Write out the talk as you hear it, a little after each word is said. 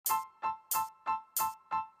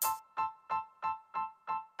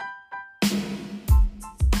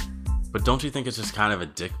But don't you think it's just kind of a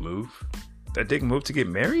dick move? A dick move to get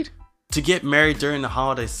married? To get married during the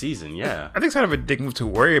holiday season, yeah. I think it's kind of a dick move to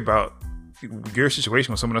worry about your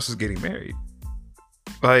situation when someone else is getting married.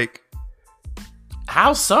 Like,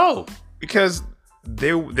 how so? Because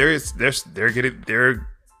they're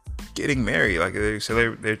getting married. Like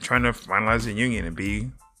they're trying to finalize the union and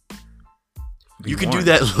be you can do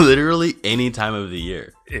that literally any time of the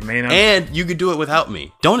year. It may not, and you could do it without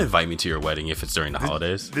me. Don't invite me to your wedding if it's during the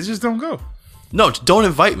holidays. They just don't go. No, don't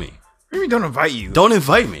invite me. What do you mean don't invite you? Don't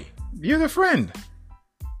invite me. You're the friend.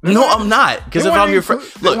 No, I'm not. Because if I'm your friend,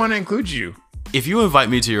 look, they want to include you. If you invite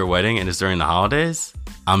me to your wedding and it's during the holidays,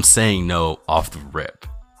 I'm saying no off the rip.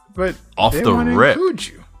 But off they the want to rip. Include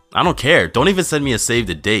you. I don't care. Don't even send me a save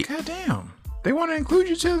the date. God damn. They want to include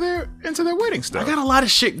you into their wedding stuff. I got a lot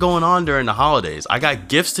of shit going on during the holidays. I got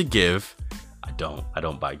gifts to give. I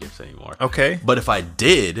don't buy gifts anymore. Okay. But if I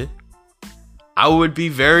did, I would be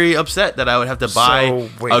very upset that I would have to buy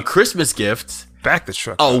a Christmas gift, back the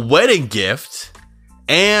truck, a wedding gift,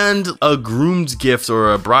 and a groom's gift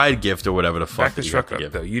or a bride gift or whatever the fuck. Back the truck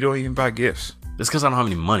up, though. You don't even buy gifts. It's because I don't have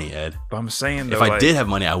any money, Ed. But I'm saying, though, if I did have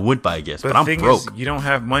money, I would buy gifts. But I'm broke. You don't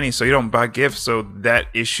have money, so you don't buy gifts. So that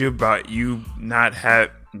issue about you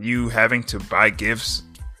having to buy gifts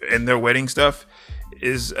in their wedding stuff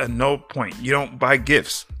is a no point. You don't buy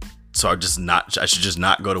gifts. So I should just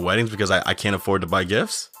not go to weddings because I can't afford to buy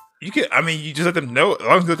gifts? You can. I mean, you just let them know. As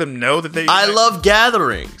long as you let them know that I love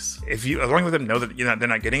gatherings. As long as you let them know that they're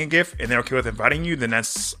not getting a gift and they're okay with inviting you, then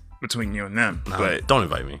that's between you and them. No, but don't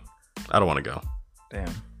invite me. I don't want to go. Damn,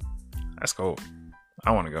 that's cool.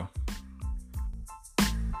 I want to go.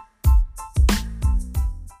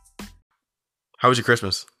 How was your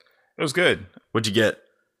Christmas? It was good. What'd you get?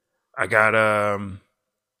 I got a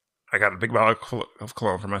big bottle of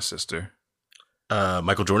cologne for my sister.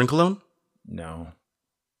 Michael Jordan cologne? No.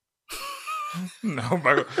 No,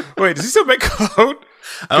 Michael. Wait, does he still make cologne?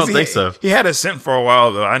 I don't think so. He had a scent for a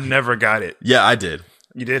while though. I never got it. Yeah, I did.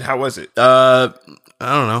 You did? How was it? I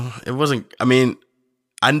don't know. It wasn't. I mean,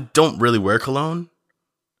 I don't really wear cologne,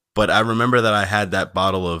 but I remember that I had that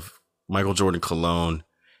bottle of Michael Jordan cologne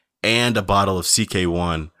and a bottle of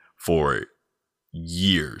CK1 for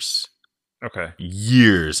years. Okay.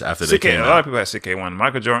 Years after they came out. A lot of people had CK1.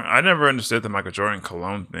 Michael Jordan. I never understood the Michael Jordan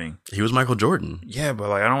cologne thing. He was Michael Jordan. Yeah, but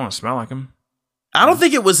like I don't want to smell like him. I don't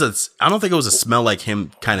think it was a smell like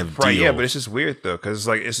him kind of right, deal. Yeah, but it's just weird though, because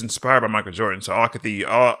like it's inspired by Michael Jordan. So all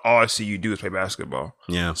I see you do is play basketball.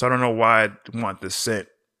 Yeah. So I don't know why I want the scent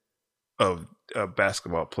of a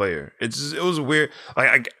basketball player. It was weird.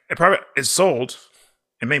 Like it sold,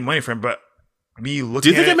 it made money for him, but me looking. Do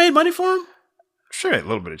you think it made money for him? Sure, a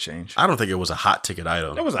little bit of change. I don't think it was a hot ticket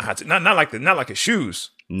item. It wasn't hot. Not like his shoes.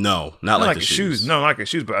 No, not like his shoes. No, not like his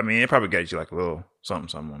shoes. But I mean, it probably got you like a little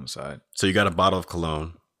something on the side. So you got a bottle of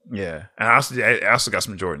cologne. Yeah, and I also got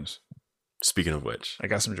some Jordans. Speaking of which, I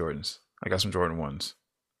got some Jordans. I got some Jordan 1s.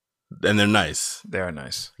 And they're nice. They are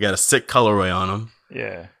nice. You got a sick colorway on them.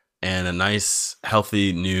 Yeah. And a nice,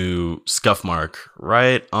 healthy new scuff mark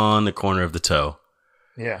right on the corner of the toe.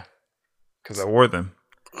 Yeah. Because I wore them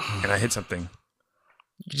and I hit something.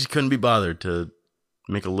 You just couldn't be bothered to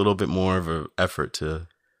make a little bit more of an effort to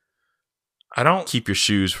keep your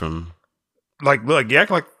shoes from... Like, look, you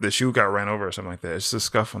act like the shoe got ran over or something like that. It's just a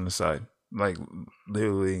scuff on the side. Like,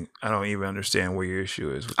 literally, I don't even understand where your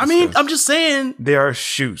issue is. I mean, I'm just saying. They are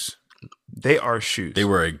shoes. They are shoes. They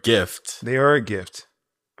were a gift. They are a gift.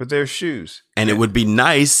 But they're shoes. And it would be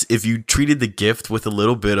nice if you treated the gift with a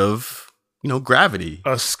little bit of, gravity.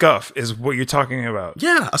 A scuff is what you're talking about.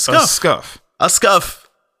 Yeah, a scuff. A scuff. A scuff.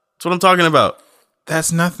 That's what I'm talking about.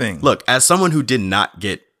 That's nothing. Look, as someone who did not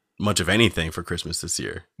get much of anything for Christmas this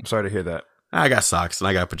year. I'm sorry to hear that. I got socks and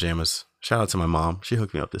I got pajamas. Shout out to my mom. She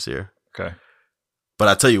hooked me up this year. Okay. But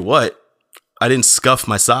I tell you what, I didn't scuff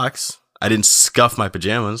my socks. I didn't scuff my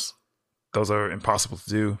pajamas. Those are impossible to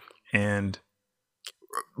do. And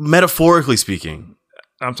metaphorically speaking,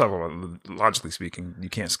 I'm talking about logically speaking, you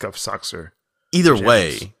can't scuff socks or either pajamas.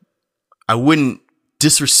 Way, I wouldn't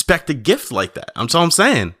disrespect a gift like that. That's all I'm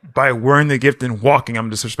saying. By wearing the gift and walking, I'm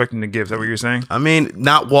disrespecting the gift. Is that what you're saying? I mean,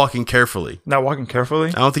 not walking carefully. Not walking carefully?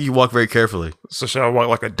 I don't think you walk very carefully. So should I walk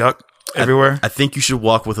like a duck everywhere? I think you should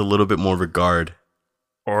walk with a little bit more regard.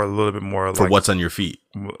 Or a little bit more for what's on your feet.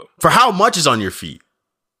 For how much is on your feet.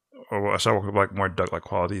 Or should I walk with like more duck-like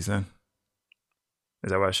qualities then?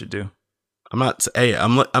 Is that what I should do? I'm not. Hey,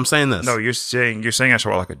 I'm saying this. No, you're saying I should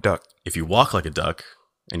walk like a duck. If you walk like a duck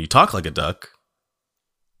and you talk like a duck,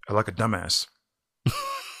 I like a dumbass.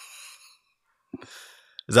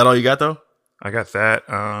 Is that all you got though? I got that.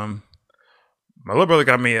 My little brother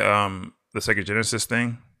got me the Sega Genesis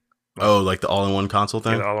thing. Oh, like the all-in-one console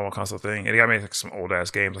Yeah, thing? the all-in-one console thing. And he got me like some old ass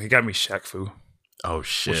games. Like he got me Shaq Fu, Oh, which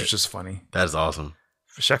shit. was just funny. That is awesome.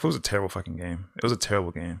 Shaq Fu was a terrible fucking game. It was a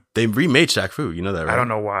terrible game. They remade Shaq Fu. You know that, right? I don't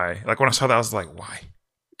know why. Like when I saw that, I was like, why?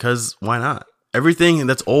 Because why not? Everything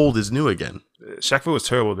that's old is new again. Shaq Fu was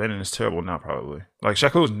terrible then, and it's terrible now. Probably. Like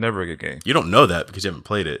Shaq Fu was never a good game. You don't know that because you haven't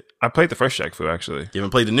played it. I played the first Shaq Fu actually. You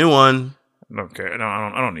haven't played the new one. Okay, no,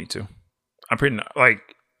 I don't need to. I'm pretty like,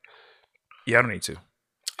 yeah, I don't need to.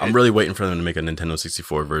 I'm really waiting for them to make a Nintendo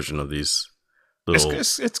 64 version of these little.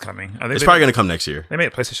 It's coming. I think It's probably going to come next year. They made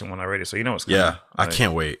a PlayStation one already, so you know it's coming. Yeah, I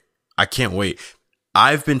can't wait. I can't wait.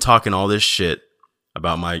 I've been talking all this shit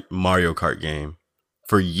about my Mario Kart game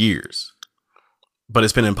for years, but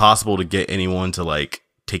it's been impossible to get anyone to like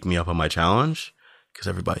take me up on my challenge because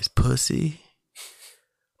everybody's pussy.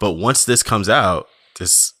 But once this comes out,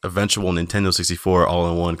 this eventual Nintendo 64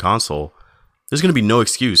 all-in-one console, there's going to be no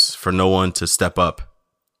excuse for no one to step up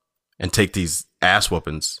and take these ass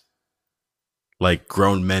whoopings like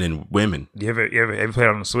grown men and women. Have you played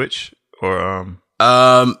on the Switch or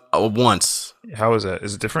Once. how is that?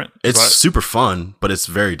 Is it different? It's super fun, but it's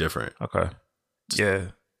very different. Okay. Yeah.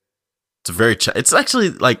 It's actually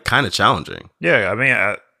like kind of challenging. Yeah. I mean,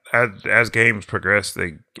 as games progress,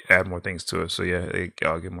 they add more things to it. So yeah, they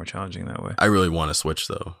all get more challenging that way. I really want to Switch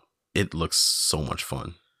though. It looks so much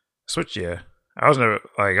fun. Switch, yeah. I was never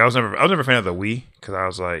a fan of the Wii because I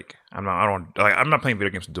was like, I'm not playing video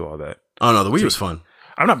games to do all that. Oh no, the Wii was fun.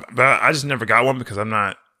 But I just never got one because I'm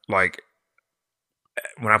not like,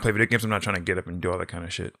 when I play video games, I'm not trying to get up and do all that kind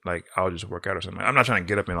of shit. Like I'll just work out or something. I'm not trying to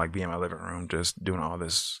get up and like be in my living room just doing all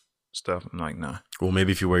this stuff. I'm like, nah. Well,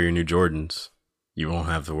 maybe if you wear your new Jordans, you won't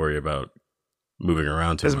have to worry about moving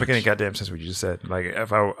around too much. Doesn't make any goddamn sense what you just said. Like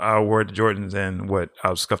if I wore the Jordans and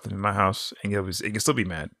I'll scuff them in my house and it can still be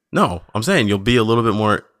mad. No, I'm saying you'll be a little bit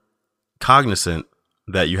more cognizant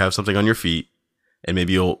that you have something on your feet, and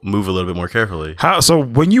maybe you'll move a little bit more carefully. So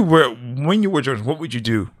when you wear Jordans, what would you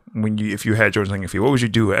do if you had Jordans on your feet? What would you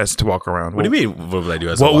do as to walk around? What do you mean? What would I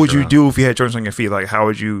do? What would you do if you had Jordans on your feet? Like how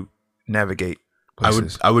would you navigate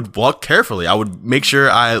places? I would walk carefully. I would make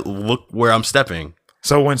sure I look where I'm stepping.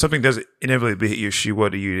 So when something does inevitably hit your shoe,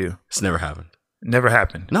 what do? It's never happened. Never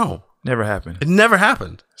happened. No, never happened. It never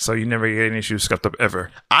happened. So you never get any shoes scuffed up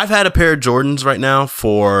ever. I've had a pair of Jordans right now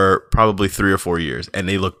for probably 3 or 4 years, and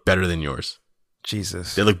they look better than yours.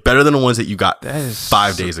 Jesus, they look better than the ones that you got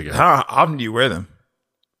 5 days ago. How often do you wear them?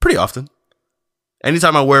 Pretty often.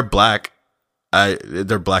 Anytime I wear black,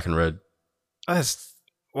 they're black and red.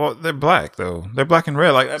 They're black though. They're black and red.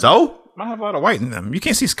 Like so. I have a lot of white in them. You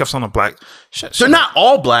can't see scuffs on the black. They're not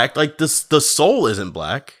all black. Like the sole isn't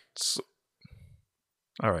black.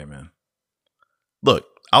 All right, man. Look,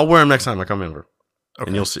 I'll wear them next time I come over, okay.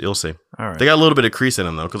 And you'll see. All right. They got a little bit of crease in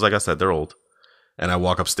them though, because like I said, they're old. And I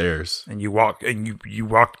walk upstairs, and you walk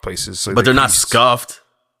places, so but they're not scuffed.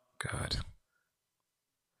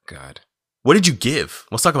 God. What did you give?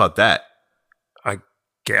 Let's talk about that. I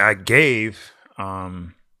gave. I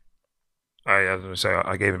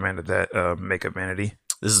gave Amanda that Makeup Vanity.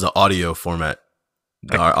 This is an audio format.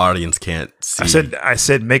 Our audience can't see. I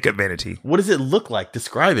said Makeup Vanity. What does it look like?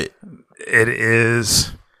 Describe it. It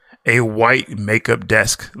is a white makeup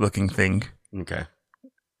desk looking thing. Okay.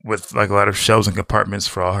 With like a lot of shelves and compartments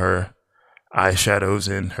for all her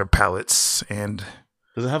eyeshadows and her palettes. And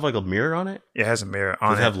does it have like a mirror on it? It has a mirror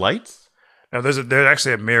on it. Does it have lights? No, there's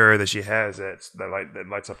actually a mirror that she has that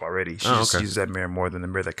lights up already. She just uses that mirror more than the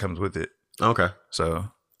mirror that comes with it. Okay. So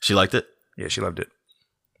she liked it? Yeah, she loved it.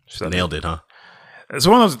 She nailed it, huh? It's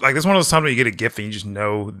one of those times when you get a gift and you just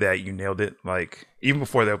know that you nailed it. Like even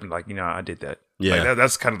before they opened, like, you know, I did that. Yeah. Like,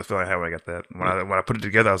 that's kind of the feeling I had when I got that. When I put it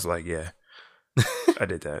together, I was like, yeah, I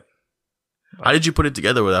did that. How did you put it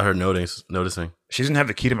together without her noticing? She doesn't have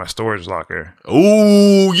the key to my storage locker.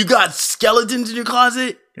 Oh, you got skeletons in your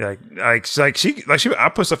closet? I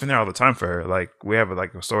put stuff in there all the time for her. Like we have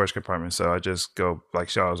a storage compartment, so I just go I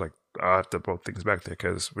was like, I have to put things back there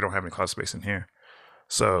because we don't have any closet space in here.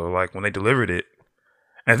 So like when they delivered it,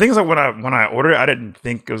 and the thing is like when I ordered it, I didn't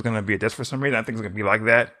think it was gonna be a desk for some reason. I think it was gonna be like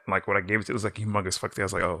that. Like when I gave it to it was like humongous fuck thing. I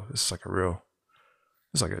was like, oh, this is like a real.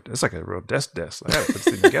 It's like a real desk. I gotta put this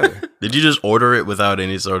thing together. Did you just order it without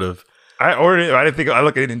any sort of? I ordered it. I didn't think I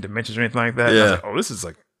look at it in dimensions or anything like that. Yeah. I was like, oh, this is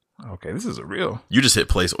like, okay, this is a real. You just hit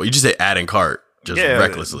place, or you just hit add in cart, just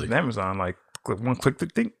recklessly. Amazon, like click,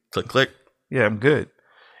 thing. Click. Yeah, I'm good.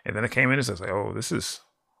 And then it came in and I was like, oh, this is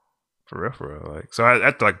for real. Like, so I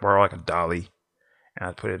had to like borrow like a dolly, and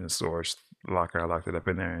I put it in the storage locker. I locked it up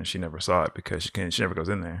in there, and she never saw it because she never goes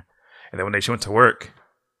in there. And then when she went to work,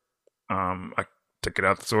 I took it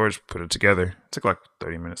out the storage, put it together. It took like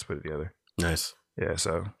 30 minutes to put it together. Nice. Yeah,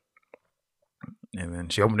 so And then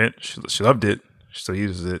she opened it. She loved it. She still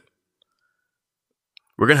uses it.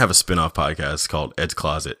 We're going to have a spin-off podcast called Ed's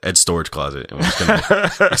Closet, Ed's Storage Closet. And we're just going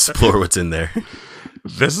to explore what's in there.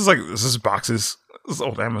 This is boxes. This is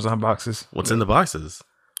old Amazon boxes. What's in the boxes?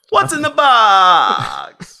 What's in the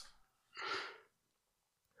box?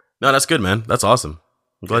 No, that's good, man. That's awesome.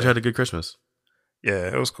 I'm glad you had a good Christmas.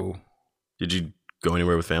 Yeah, it was cool. Did you go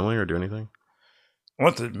anywhere with family or do anything? I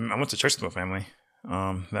went to church with my family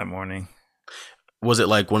that morning. Was it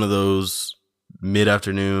like one of those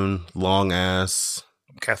mid-afternoon, long-ass...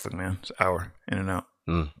 Catholic, man. It's an hour in and out.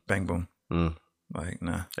 Bang, boom. Like,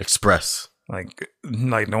 nah. Express. Like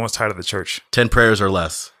no one's tired of the church. 10 prayers or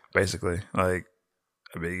less. Basically. Like,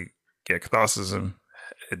 I mean, yeah, Catholicism,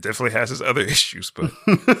 it definitely has its other issues, but...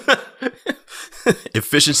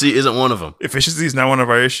 Efficiency isn't one of them. Efficiency is not one of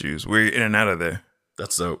our issues. We're in and out of there.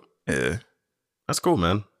 That's dope. Yeah. That's cool,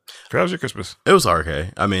 man. How was your Christmas? It was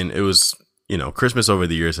okay. I mean, it was, Christmas over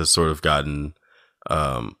the years has sort of gotten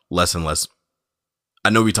less and less. I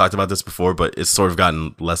know we talked about this before, but it's sort of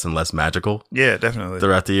gotten less and less magical. Yeah, definitely.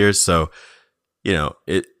 Throughout the years. So,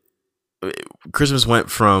 Christmas went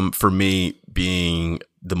from, for me, being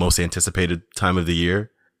the most anticipated time of the year.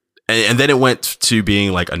 And then it went to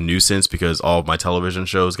being like a nuisance because all of my television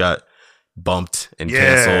shows got bumped and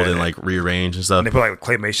canceled and like rearranged and stuff. And they put like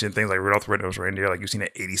claymation things like Rudolph the Red-Nosed Reindeer, like you've seen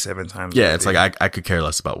it 87 times. Yeah, it's like I could care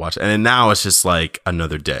less about watching. And then now it's just like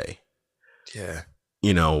another day. Yeah.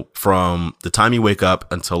 From the time you wake up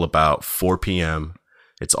until about 4 p.m.,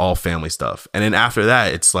 it's all family stuff. And then after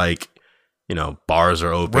that, it's like, bars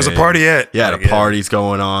are open. Where's the party at? Yeah, the party's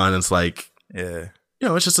going on. It's like, yeah.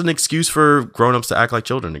 It's just an excuse for grown-ups to act like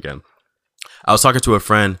children again. I was talking to a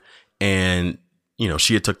friend and,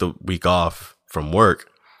 she had took the week off from work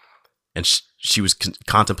and she was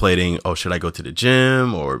contemplating, should I go to the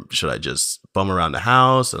gym or should I just bum around the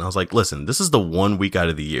house? And I was like, listen, this is the 1 week out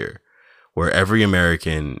of the year where every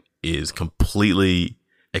American is completely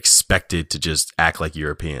expected to just act like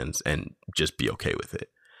Europeans and just be okay with it.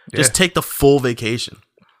 Yeah. Just take the full vacation.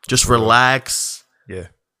 Just relax. Yeah.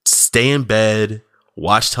 Stay in bed.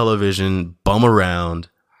 Watch television, bum around,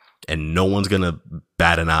 and no one's going to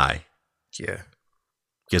bat an eye. Yeah.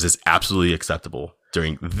 Because it's absolutely acceptable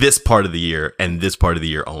during this part of the year and this part of the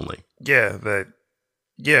year only. Yeah,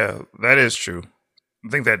 that is true. I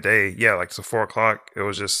think that day, like so 4 o'clock, I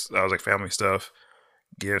was like family stuff,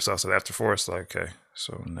 gifts. I said after 4, it's like, okay,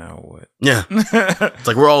 so now what? Yeah. It's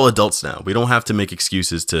like we're all adults now. We don't have to make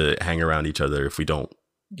excuses to hang around each other if we don't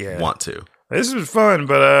want to. This was fun,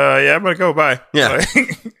 but I'm gonna go. Bye. Yeah,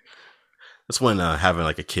 that's when having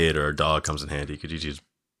like a kid or a dog comes in handy because you just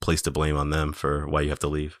place the blame on them for why you have to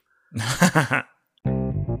leave.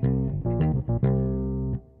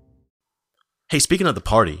 Hey, speaking of the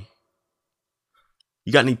party,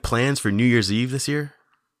 you got any plans for New Year's Eve this year?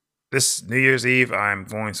 This New Year's Eve, I'm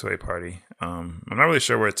going to a party. I'm not really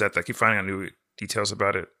sure where it's at. I keep finding out new details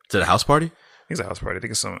about it. Is it a house party? I think it's a house party. I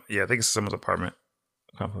think it's someone's apartment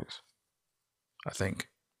complex. I think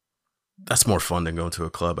that's more fun than going to a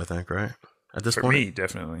club, I think, right? At this point? For me,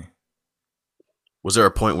 definitely. Was there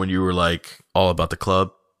a point when you were like all about the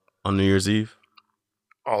club on New Year's Eve?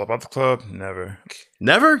 All about the club? Never.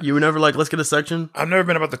 Never? You were never like, let's get a section? I've never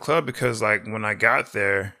been about the club because like when I got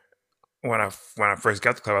there, when I first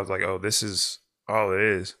got to the club, I was like, oh, this is all it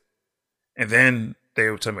is. And then they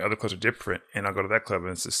would tell me other clubs are different, and I'll go to that club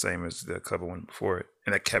and it's the same as the club I went before it.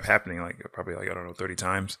 And that kept happening probably 30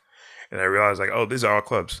 times. And I realized like, oh, these are all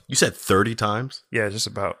clubs. You said 30 times? Yeah, just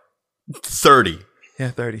about 30.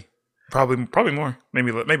 Yeah, 30. Probably more.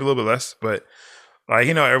 Maybe a little bit less. But like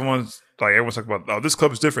everyone's talking about, oh, this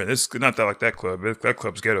club is different. It's not that like that club. That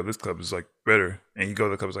club's ghetto. This club is like better. And you go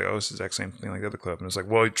to the club, it's like, oh, it's the exact same thing like the other club. And it's like,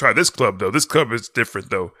 well, you try this club though. This club is different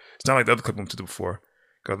though. It's not like the other club we went to before.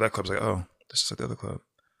 Go to that club's like, oh, this is like the other club.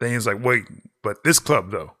 Then he's like, wait, but this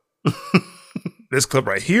club though. This club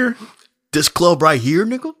right here. This club right here,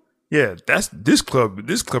 nigga. Yeah, that's this club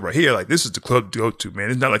right here. Like, this is the club to go to, man.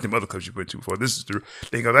 It's not like them other clubs you went to before. This is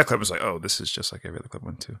they go that club. It's like, oh, this is just like every other club I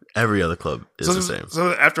went to. Every other club is the same.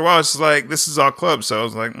 So after a while, it's like, this is all clubs. So I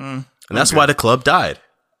was like, and that's why the club died.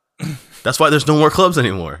 That's why there's no more clubs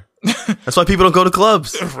anymore. That's why people don't go to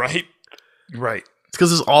clubs. Right. It's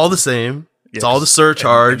because it's all the same. It's all the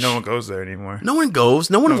surcharge. And no one goes there anymore. No one goes.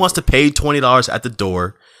 No one wants to pay $20 at the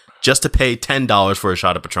door just to pay $10 for a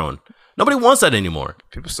shot of Patron. Nobody wants that anymore.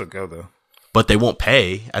 People still go, though. But they won't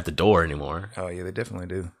pay at the door anymore. Oh, yeah, they definitely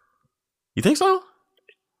do. You think so?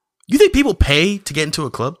 You think people pay to get into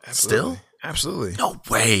a club Absolutely. still? Absolutely. No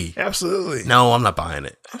way. Absolutely. No, I'm not buying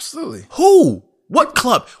it. Absolutely. Who? What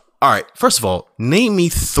club? All right, first of all, name me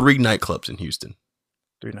 3 nightclubs in Houston.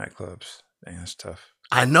 3 nightclubs. Dang, that's tough.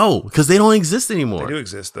 I know, because they don't exist They anymore. do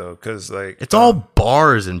exist though, because like It's all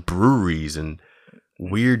bars and breweries and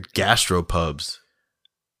weird gastropubs.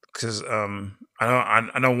 because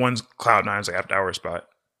I know one's Cloud9's like after hour spot.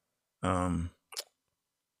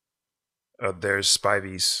 There's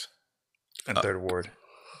Spivey's in Third Ward.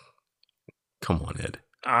 Come on, Ed.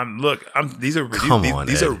 These are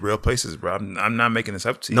Ed. real places, bro. I'm not making this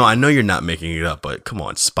up to you. No, I know you're not making it up, but come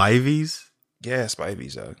on, Spivey's. Yeah,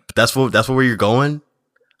 Spivey's. That's where you're going.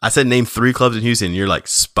 I said name 3 clubs in Houston. And you're like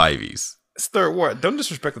Spivey's. It's Third Ward. Don't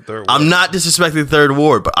disrespect the Third Ward. I'm not disrespecting Third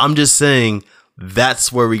Ward, but I'm just saying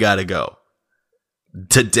that's where we got to go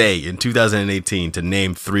today in 2018 to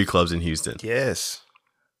name 3 clubs in Houston. Yes.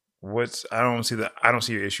 I don't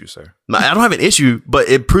see your issue, sir. I don't have an issue, but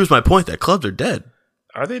it proves my point that clubs are dead.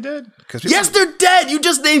 Are they dead? Yes, they're dead. You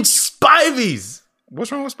just named Spivey's.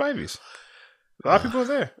 What's wrong with Spivey's? A lot of people are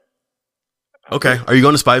there. Okay. Are you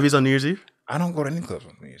going to Spivey's on New Year's Eve? I don't go to any clubs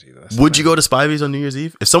on New Year's Eve. Would you go to Spivey's on New Year's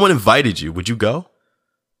Eve? If someone invited you, would you go?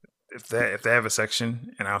 If they have a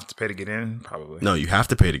section and I have to pay to get in, probably. No, you have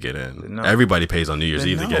to pay to get in. No. Everybody pays on New Year's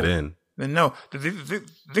Eve to get in. Then no. The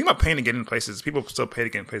thing about paying to get in places, people still pay to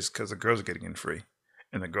get in places because the girls are getting in free,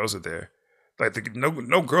 and the girls are there. Like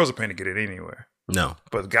no girls are paying to get in anywhere. No,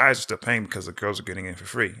 but the guys are still paying because the girls are getting in for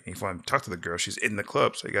free. And if you want to talk to the girl, she's in the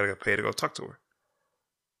club, so you gotta pay to go talk to her.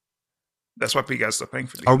 That's why people guys still paying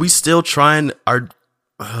for these. Are we still trying? Are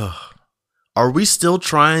we still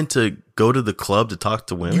trying to go to the club to talk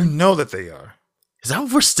to women? You know that they are. Is that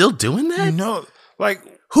what we're still doing that? You know, like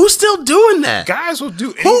who's still doing that? Guys will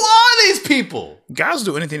do. Who are these people? Guys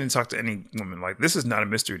will do anything to talk to any woman. Like this is not a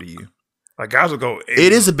mystery to you. Like guys will go.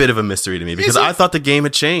 It is a bit of a mystery to me because I thought the game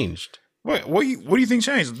had changed. What do you think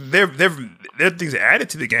changed? There are things added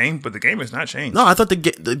to the game, but the game has not changed. No, I thought the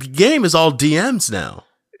game is all DMs now.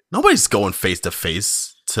 Nobody's going face to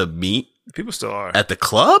face to meet. People still are at the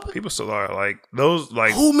club. People still are like those.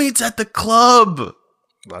 Like who meets at the club?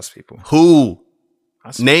 Lots of people. Who?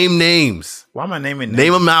 Name names. Why am I naming names?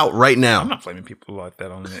 Name them out right now. I'm not blaming people like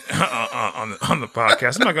that on the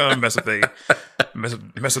podcast. I'm not gonna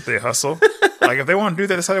mess up their hustle. Like if they want to do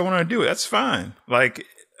that, that's how they want to do it. That's fine. Like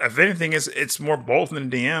if anything, it's more both than a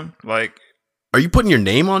DM. Like, are you putting your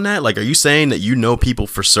name on that? Like, are you saying that you know people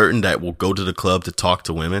for certain that will go to the club to talk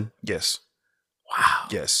to women? Yes. Wow.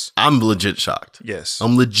 Yes. I'm legit shocked. Yes.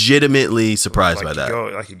 I'm legitimately surprised by that.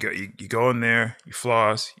 You go in there, you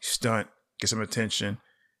floss, you stunt, get some attention.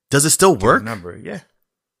 Does it still work? Number, yeah.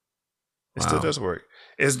 It still does work.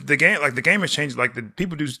 Is the game like the game has changed? Like the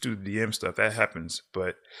people do DM stuff that happens,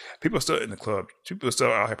 but people are still in the club. People are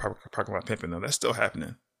still out here parking lot pimping though. That's still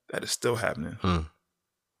happening. That is still happening.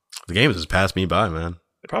 The game has just passed me by, man.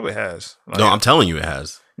 It probably has. Like, no, I'm telling you, it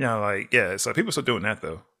has. Yeah. So people are still doing that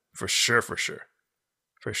though, for sure.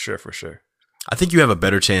 I think you have a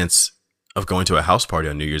better chance of going to a house party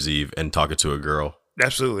on New Year's Eve and talking to a girl.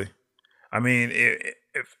 Absolutely. I mean,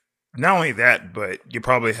 if not only that, but you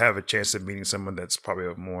probably have a chance of meeting someone that's probably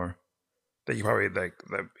a more that you probably like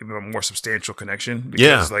even a more substantial connection.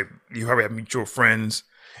 Because like you probably have mutual friends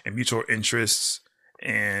and mutual interests,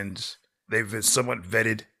 and they've been somewhat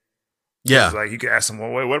vetted. Yeah, like you could ask them,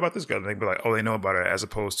 well, what about this guy? And they'd be like, oh, they know about it, as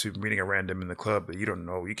opposed to meeting a random in the club that you don't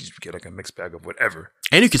know. You could just get like a mixed bag of whatever.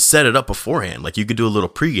 And you could set it up beforehand. Like you could do a little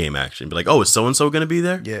pregame action. Be like, oh, is so and so going to be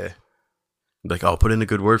there? Yeah. Like, oh, put in a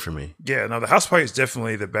good word for me. Yeah, no, the house party is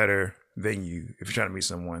definitely the better venue if you're trying to meet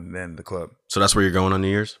someone than the club. So that's where you're going on New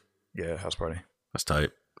Year's? Yeah, house party. That's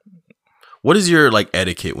tight. What is your like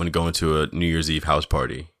etiquette when going to a New Year's Eve house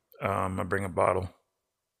party? I bring a bottle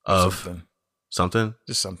of something.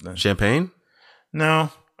 Just something. Champagne?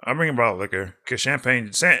 No, I bring a bottle of liquor because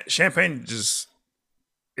champagne just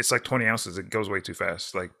it's like 20 ounces. It goes way too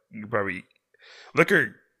fast. Like you probably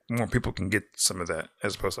liquor. More people can get some of that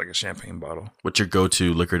as opposed to like a champagne bottle. What's your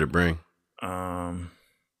go-to liquor to bring? I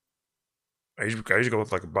usually go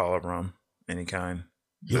with like a bottle of rum, any kind.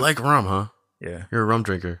 You like rum, huh? Yeah. You're a rum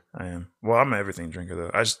drinker. I am. Well, I'm an everything drinker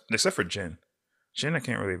though. Except for gin. Gin I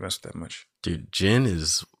can't really mess with that much. Dude, gin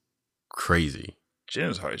is crazy. Gin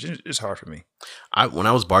is hard. Gin is hard for me. When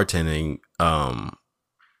I was bartending, I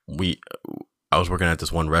was working at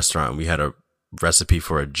this one restaurant. We had a recipe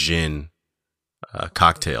for a gin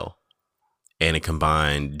cocktail, and it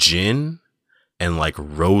combined gin and like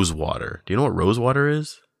rose water. Do you know what rose water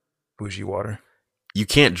is? Bougie water. You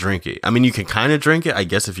can't drink it. I mean, you can kind of drink it, I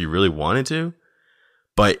guess, if you really wanted to,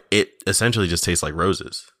 but it essentially just tastes like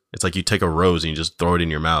roses. It's like you take a rose and you just throw it in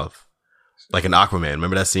your mouth, like an Aquaman.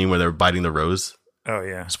 Remember that scene where they're biting the rose? Oh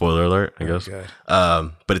yeah. Spoiler alert, I guess.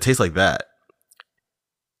 But it tastes like that,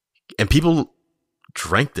 and people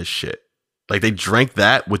drank this shit. Like they drank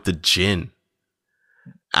that with the gin.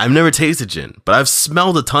 I've never tasted gin, but I've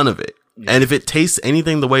smelled a ton of it. Yeah. And if it tastes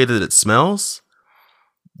anything the way that it smells,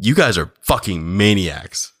 you guys are fucking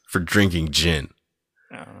maniacs for drinking gin.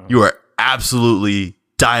 You are absolutely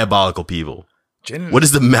diabolical people. What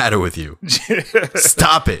is the matter with you?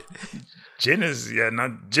 Stop it. Gin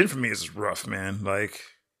for me is rough, man. Like,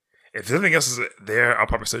 if anything else is there, I'll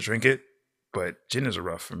probably still drink it. But gin is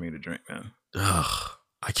rough for me to drink, man. Ugh,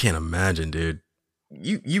 I can't imagine, dude.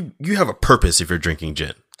 You have a purpose if you're drinking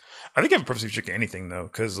gin. I think I have a purpose if you're drinking anything, though.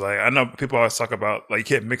 Because, like, I know people always talk about, like, you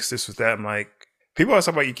can't mix this with that. I'm like, people always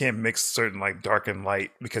talk about you can't mix certain, like, dark and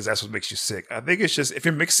light because that's what makes you sick. I think it's just, if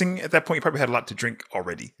you're mixing at that point, you probably had a lot to drink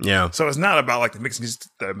already. Yeah. So it's not about, like, the mixing, it's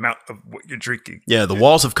the amount of what you're drinking. Yeah, the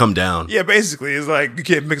walls have come down. Yeah, basically. It's like, you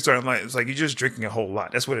can't mix dark and light. It's like, you're just drinking a whole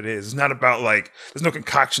lot. That's what it is. It's not about, like, there's no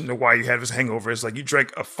concoction to why you have this hangover. It's like, you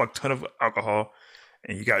drank a fuck ton of alcohol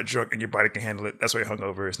and you got drunk and your body can handle it. That's why you're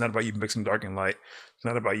hungover. It's not about you mixing dark and light. It's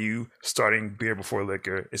not about you starting beer before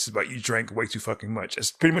liquor. It's about you drank way too fucking much.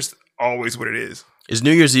 It's pretty much always what it is. Is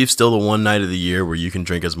New Year's Eve still the one night of the year where you can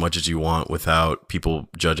drink as much as you want without people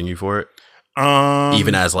judging you for it?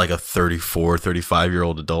 Even as like a 34,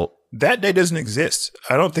 35-year-old adult? That day doesn't exist.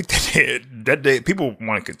 I don't think that day people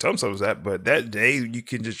want to tell themselves that, but that day you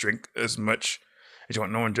can just drink as much as you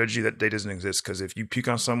want. No one judge you. That day doesn't exist because if you puke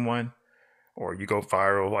on someone, or you go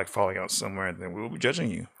viral, like falling out somewhere, then we'll be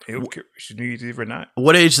judging you. Should New Year's Eve or not?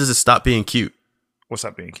 What age does it stop being cute? What's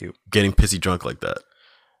not being cute? Getting pissy drunk like that.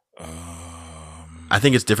 I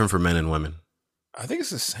think it's different for men and women. I think it's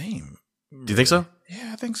the same. Do you think so? Yeah,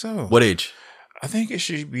 I think so. What age? I think it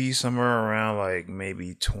should be somewhere around like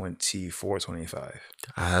maybe 24, 25.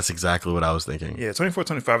 That's exactly what I was thinking. Yeah, 24,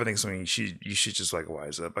 25, I think something you should just like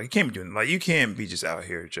wise up. Like you can't be doing, like you can't be just out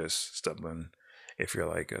here just stumbling if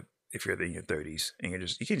you're in your 30s and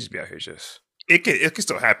you can't just be out here just, it can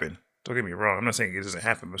still happen. Don't get me wrong. I'm not saying it doesn't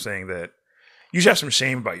happen. I'm saying that you should have some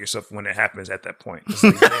shame about yourself when it happens at that point. It's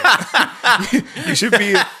like, you should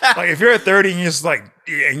be like, if you're at 30 and you're just like,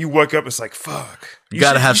 and you wake up, it's like, fuck. You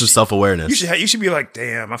got to have some self-awareness. You should be like,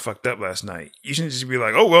 damn, I fucked up last night. You shouldn't just be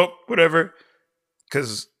like, oh, well, whatever.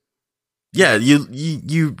 Because yeah,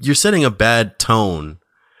 you're setting a bad tone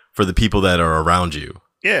for the people that are around you.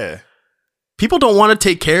 Yeah. People don't want to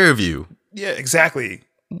take care of you. Yeah, exactly.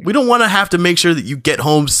 We don't want to have to make sure that you get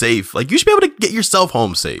home safe. Like, you should be able to get yourself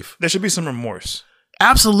home safe. There should be some remorse.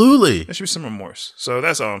 Absolutely. There should be some remorse. So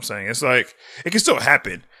that's all I'm saying. It's like, it can still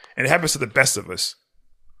happen. And it happens to the best of us.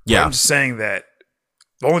 Yeah. But I'm just saying that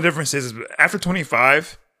the only difference is after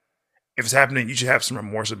 25, if it's happening, you should have some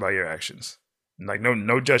remorse about your actions. Like,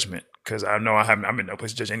 no judgment. Because I know I'm in no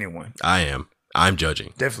place to judge anyone. I'm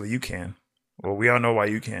judging. Definitely, you can. Well, we all know why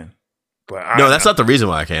you can. But no, that's not the reason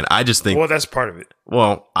why I can. I just think. Well, that's part of it.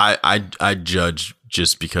 Well, I judge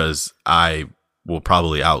just because I will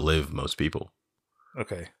probably outlive most people.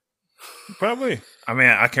 Okay, probably. I mean,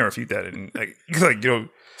 I can't refute that. And like you know,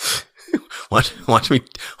 watch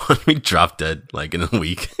me drop dead like in a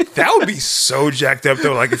week. That would be so jacked up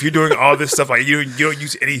though. Like if you're doing all this stuff, like you don't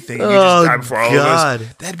use anything, you just die before all of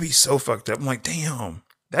us. That'd be so fucked up. I'm like, damn,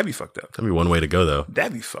 that'd be fucked up. That'd be one way to go though.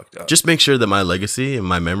 That'd be fucked up. Just make sure that my legacy and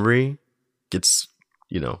my memory gets,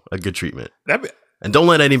 a good treatment. And don't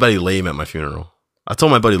let anybody lame at my funeral. I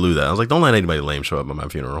told my buddy Lou that. I was like, don't let anybody lame show up at my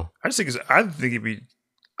funeral.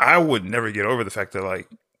 I would never get over the fact that like,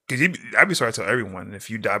 because I'd be sorry to tell everyone if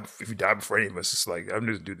you die before any of us, it's like I'm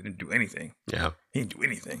just didn't do anything. Yeah, he didn't do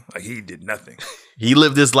anything. Like he did nothing. He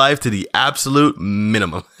lived his life to the absolute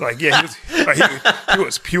minimum. Like yeah, he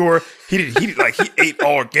was pure. He ate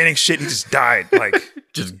all organic shit. And he just died. Like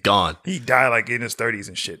just gone. He died like in his 30s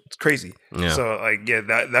and shit. It's crazy. Yeah. So like yeah,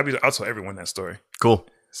 that'd be. I'll tell everyone that story. Cool.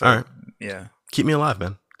 So, all right. Yeah. Keep me alive,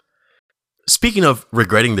 man. Speaking of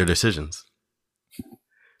regretting their decisions.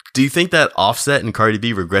 Do you think that Offset and Cardi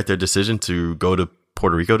B regret their decision to go to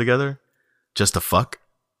Puerto Rico together? Just to fuck?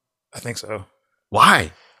 I think so.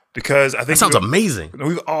 Why? Because I think that sounds amazing.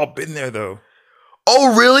 We've all been there though.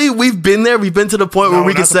 Oh, really? We've been there? We've been to the point where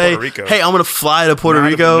we can say, hey, I'm going to fly to Puerto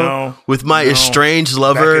Rico with my estranged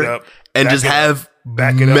lover and just have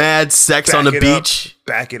mad sex on the beach?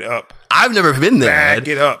 Back it up. I've never been there. Back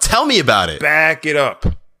it up. Tell me about it. Back it up.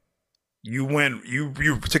 You went, you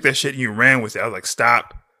took that shit and you ran with it. I was like,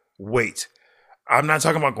 stop. Wait, I'm not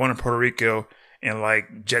talking about going to Puerto Rico and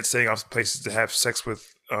like jet setting off places to have sex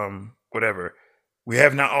with whatever. We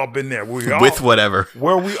have not all been there. With whatever.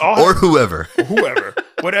 Where we all or whoever.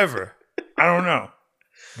 Whatever. I don't know.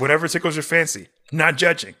 Whatever tickles your fancy. Not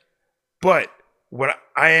judging. But what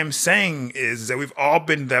I am saying is that we've all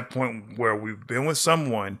been to that point where we've been with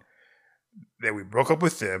someone that we broke up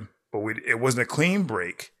with them but it wasn't a clean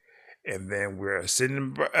break. And then we're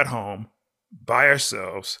sitting at home by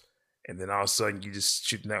ourselves, and then all of a sudden you just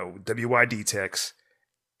shoot WYD text.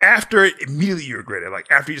 After it, immediately you regret it. Like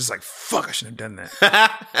after you just like, fuck, I shouldn't have done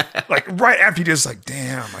that. Like right after you just like,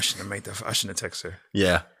 damn, I shouldn't have made that. I shouldn't have texted her.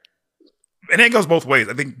 Yeah. And it goes both ways.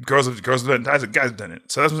 I think girls have done it, guys have done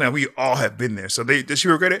it. So that's what we all have been there. So does she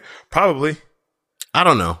regret it? Probably. I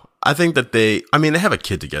don't know. I think that they have a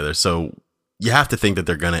kid together, so you have to think that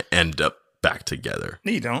they're gonna end up back together.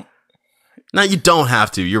 No, you don't. Now you don't have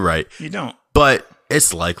to. You're right. You don't. But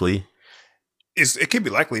it's likely. It could be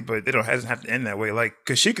likely, but it doesn't have to end that way. Like,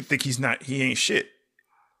 cause she could think he ain't shit,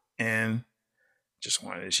 and she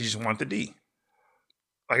just wanted the D.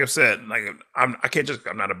 Like I've said, like I'm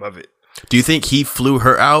not above it. Do you think he flew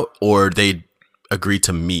her out, or they agreed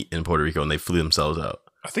to meet in Puerto Rico and they flew themselves out?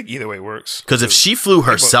 I think either way works. Because if she flew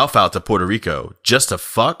herself out to Puerto Rico just to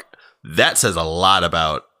fuck, that says a lot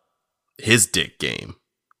about his dick game.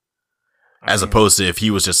 As opposed to if he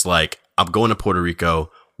was just like, I'm going to Puerto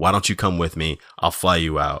Rico, why don't you come with me? I'll fly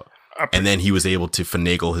you out. And then he was able to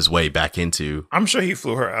finagle his way back into. I'm sure he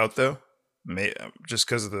flew her out though, just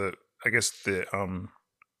because of the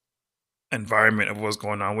environment of what's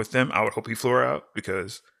going on with them. I would hope he flew her out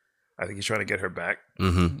because I think he's trying to get her back.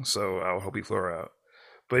 Mm-hmm. So I would hope he flew her out.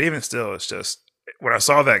 But even still, it's just when I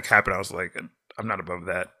saw that happen, I was like, I'm not above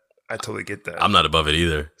that. I totally get that. I'm not above it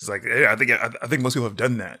either. It's like I think most people have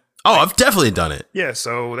done that. Oh, I've definitely done it. Yeah,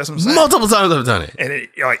 so that's what I'm saying. Multiple times I've done it. And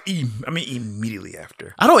immediately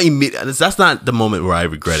after. I don't immediately. That's not the moment where I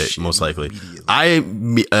regret it, most likely. I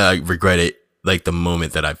regret it like the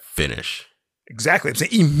moment that I finish. Exactly. I'm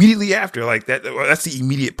saying immediately after. Like that. That's the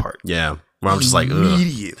immediate part. Yeah. Where I'm just like, ugh,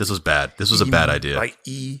 this was bad. This was a bad idea. Like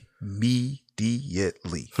immediately.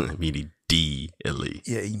 Immediately.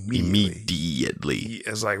 Yeah, immediately.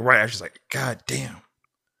 It's like right after, she's like, God damn.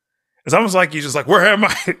 It's almost like you just like, where am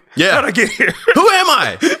I? Yeah. How'd I get here? Who am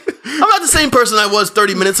I? I'm not the same person I was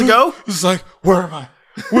 30 minutes ago. It's like, where am I?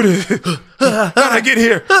 What is it? How'd I get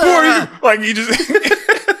here? Who are you? Like you just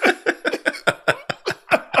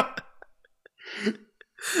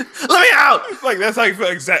let me out. Like that's how you feel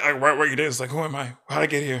exactly like right where you did. It's like, who am I? How'd I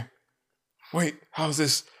get here? Wait, how's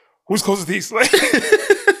this? Who's close to these? Like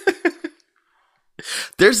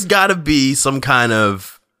there's gotta be some kind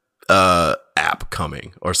of app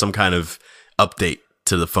coming or some kind of update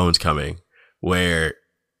to the phones coming where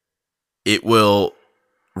it will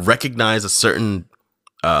recognize a certain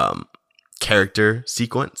character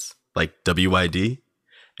sequence like WYD,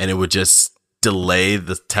 and it would just delay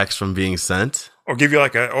the text from being sent, or give you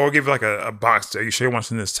like a box. Are you sure you want to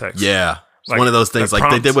send this text? Yeah, it's like, one of those things like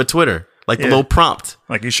they did with Twitter, like the little prompt.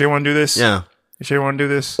 Like, you sure you want to do this? Yeah, you sure you want to do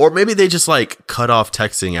this? Or maybe they just like cut off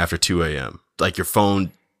texting after 2 a.m. Like your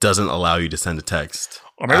phone doesn't allow you to send a text.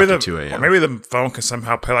 Or maybe after 2 a.m. Or maybe the phone can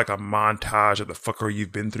somehow play like a montage of the fucker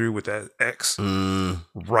you've been through with that ex.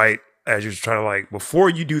 Right as you're trying to like, before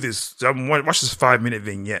you do this, watch this 5-minute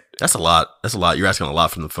vignette. That's a lot. You're asking a lot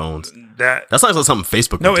from the phones. That's not something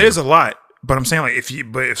Facebook. No, it is a lot. But I'm saying like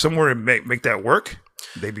if someone were to make that work,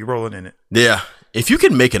 they'd be rolling in it. Yeah. If you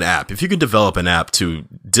could make an app, if you could develop an app to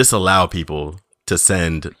disallow people to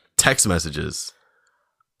send text messages,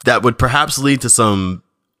 that would perhaps lead to some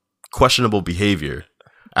questionable behavior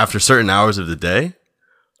after certain hours of the day.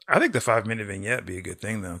 I think the 5-minute vignette would be a good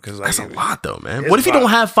thing though, because like, that's a lot though, man. What if you don't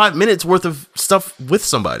have 5 minutes worth of stuff with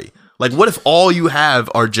somebody? Like, what if all you have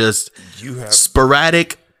are just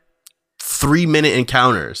sporadic 3-minute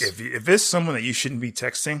encounters? If it's someone that you shouldn't be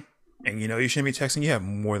texting, and you know you shouldn't be texting, you have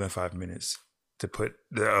more than 5 minutes to put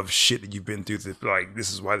of shit that you've been through. Like,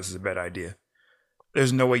 this is why this is a bad idea.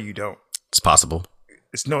 There's no way you don't. It's possible.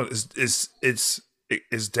 It's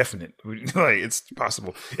definite. Like, it's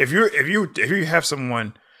possible. If you have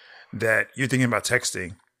someone that you're thinking about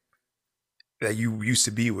texting that you used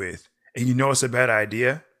to be with, and you know it's a bad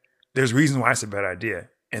idea, there's reasons why it's a bad idea,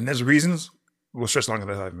 and there's reasons will stretch longer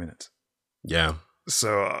than 5 minutes. Yeah.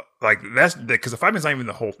 So like that's because the 5 minutes not even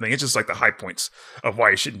the whole thing. It's just like the high points of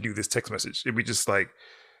why you shouldn't do this text message. It'd be just like,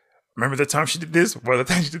 remember the time she did this? Well, the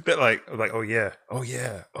time she did that, like oh yeah,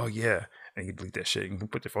 and you delete that shit and you can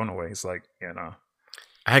put your phone away. It's like, yeah, no.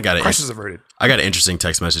 Crisis averted. I got an interesting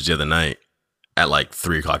text message the other night at like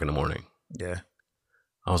 3:00 in the morning. Yeah.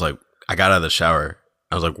 I was like, I got out of the shower.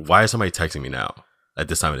 I was like, why is somebody texting me now at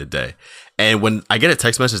this time of the day? And when I get a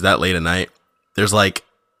text message that late at night, there's like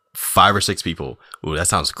 5 or 6 people. Ooh, that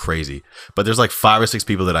sounds crazy. But there's like 5 or 6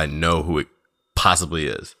 people that I know who it possibly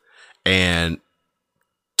is. And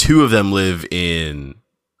 2 of them live in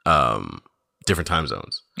different time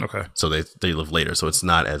zones. Okay. So they live later. So it's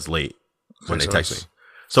not as late when they text me.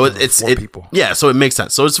 So it's people. Yeah, so it makes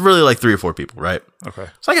sense. So it's really like 3 or 4 people, right? Okay.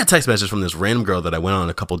 So I got a text message from this random girl that I went on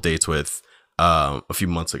a couple dates with a few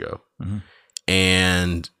months ago. Mm-hmm.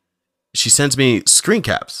 And she sends me screen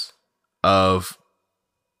caps of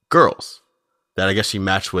girls that I guess she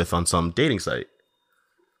matched with on some dating site.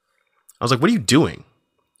 I was like, what are you doing?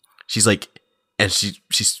 She's like, and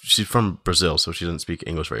she's from Brazil, so she doesn't speak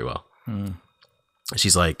English very well. Mm.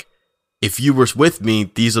 She's like, if you were with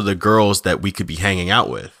me, these are the girls that we could be hanging out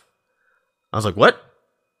with. I was like, what?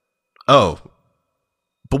 Oh,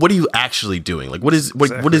 but what are you actually doing? Like, what is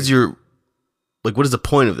your, like, what is the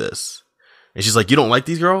point of this? And she's like, you don't like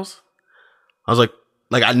these girls? I was like,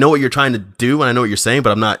 I know what you're trying to do and I know what you're saying,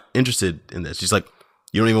 but I'm not interested in this. She's like,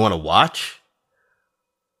 you don't even want to watch?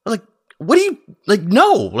 I was like, what do you, like,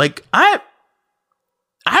 no, like, I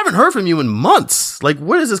haven't heard from you in months. Like,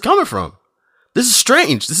 where is this coming from? This is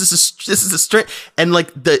strange. This is a strange, and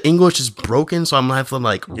like the English is broken, so I'm gonna have to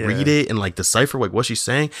like read it and like decipher like what she's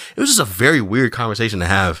saying. It was just a very weird conversation to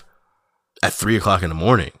have at 3:00 in the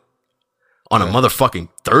morning on a motherfucking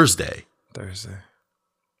Thursday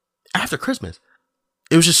after Christmas.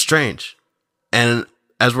 It was just strange, and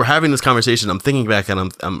as we're having this conversation, I'm thinking back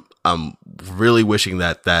and I'm really wishing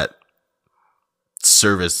that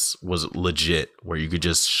service was legit, where you could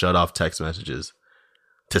just shut off text messages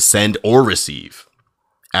to send or receive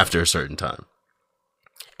after a certain time.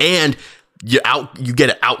 And you get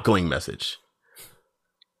an outgoing message.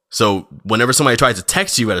 So whenever somebody tries to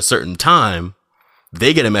text you at a certain time,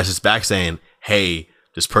 they get a message back saying, hey,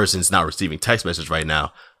 this person's not receiving text message right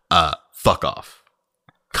now. Fuck off.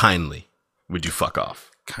 Kindly, would you fuck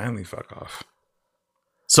off? Kindly fuck off.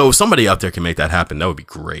 So if somebody out there can make that happen, that would be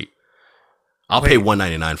great. I'll pay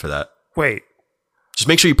 $1.99 for that. Wait. Just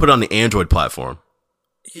make sure you put it on the Android platform.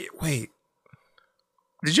 Yeah, wait.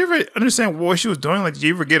 Did you ever understand what she was doing? Like, did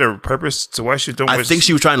you ever get a purpose to why she was doing? I think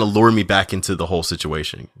she was trying to lure me back into the whole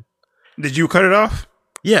situation. Did you cut it off?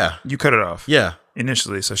 Yeah. You cut it off? Yeah.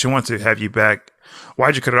 Initially. So she wanted to have you back.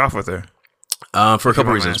 Why'd you cut it off with her? For a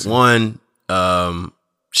couple reasons. One,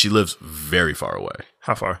 she lives very far away.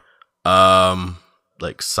 How far?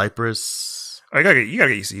 Like Cyprus. You gotta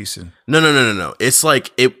get used to Houston. No. It's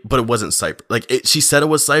like but it wasn't Cyprus. Like she said it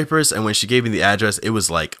was Cyprus, and when she gave me the address, it was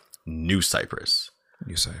like New Cyprus.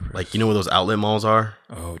 New Cyprus. Like, you know where those outlet malls are?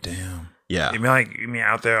 Oh, damn. Yeah. You mean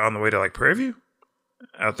out there on the way to like Prairie View?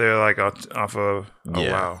 Out there like off of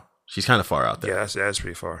wow. She's kind of far out there. Yeah, that's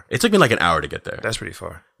pretty far. It took me like an hour to get there. That's pretty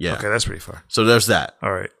far. Yeah. Okay, that's pretty far. So there's that.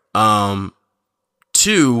 All right.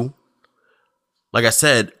 2, like I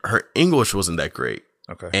said, her English wasn't that great.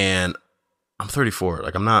 Okay. And I'm 34.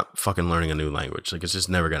 Like, I'm not fucking learning a new language. Like, it's just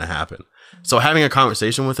never going to happen. So having a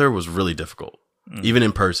conversation with her was really difficult. Even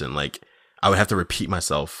in person. Like, I would have to repeat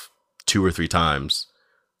myself 2 or 3 times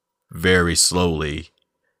very slowly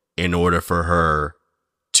in order for her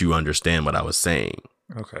to understand what I was saying.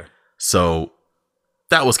 Okay. So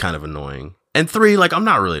that was kind of annoying. And 3, like, I'm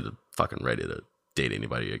not really fucking ready to date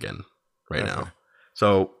anybody again right now.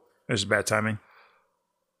 So it's bad timing.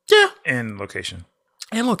 Yeah. And location.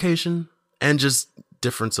 And just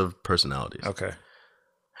difference of personalities. Okay.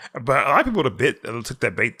 But a lot of people took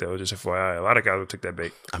that bait, though, just FYI. A lot of guys took that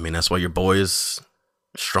bait. I mean, that's why your boy is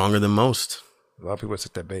stronger than most. A lot of people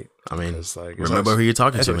took that bait. I mean, remember who you're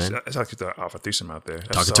talking to, man. It's like off a threesome out there.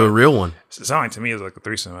 Talking to a real one. It sounds like to me it's like a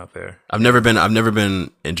threesome out there. I've never been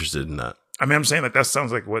interested in that. I mean, I'm saying like that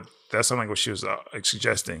sounds like what she was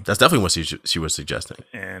suggesting. That's definitely what she was suggesting.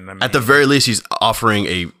 And I mean, at the very least, she's offering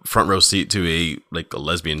a front row seat to a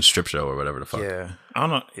lesbian strip show or whatever the fuck. Yeah, I don't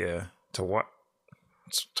know. Yeah, to watch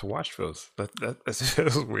feels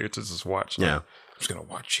that's weird to just watch. Like, yeah, I'm just gonna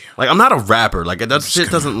watch you. Like, I'm not a rapper. Like, that shit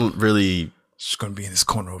doesn't really. Just gonna be in this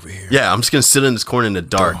corner over here. Yeah, I'm just gonna sit in this corner in the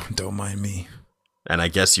dark. Don't mind me. And I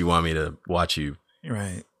guess you want me to watch you. You're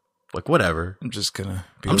right. Like, whatever. I'm just gonna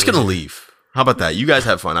leave. How about that? You guys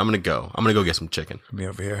have fun. I'm gonna go get some chicken. Be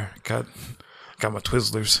over here. Got my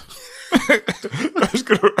Twizzlers.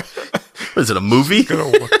 What is it, a movie?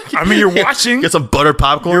 I mean, you're watching. Get some butter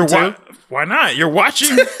popcorn too. Why not? You're watching.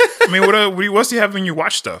 I mean, what's do you have when you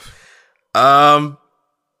watch stuff?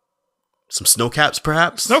 Some snow caps,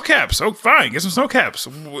 perhaps. Snow caps. Oh, fine. Get some snow caps.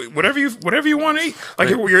 Whatever you want to eat. Like,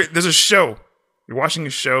 there's a show. You're watching a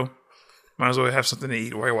show. Might as well have something to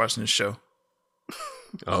eat while you're watching the show.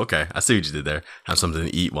 Oh, okay. I see what you did there. Have something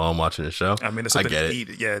to eat while I'm watching the show. I mean, it's something to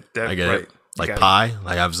eat. Yeah, I get right. it. Like pie.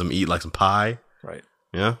 Like, have some eat like some pie. Right.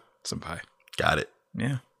 Yeah. Some pie. Got it.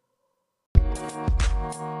 Yeah.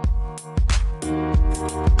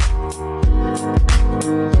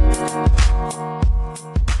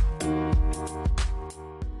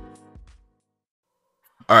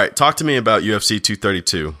 All right, talk to me about UFC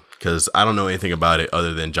 232 because I don't know anything about it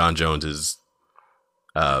other than John Jones is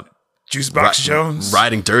Juicebox Jones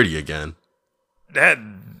riding dirty again. That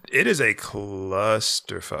it is a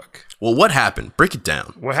clusterfuck. Well, what happened? Break it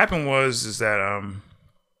down. What happened is that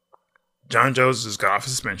John Jones has got off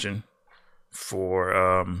suspension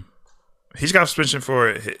for he's got suspension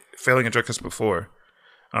for failing a drug test before.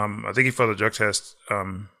 I think he failed a drug test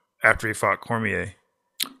after he fought Cormier.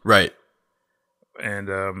 Right.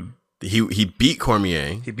 And he beat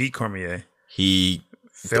Cormier. He beat Cormier. He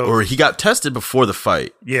got tested before the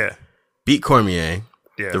fight. Yeah. Beat Cormier.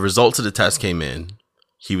 Yeah. The results of the test came in.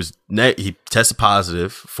 He was he tested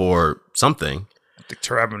positive for something. I think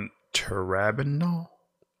Terabinol.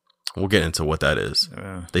 We'll get into what that is.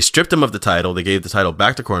 They stripped him of the title. They gave the title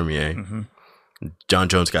back to Cormier. Mm-hmm. John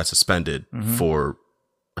Jones got suspended for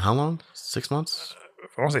how long? 6 months?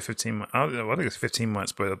 I want to say 15 months. I think it's 15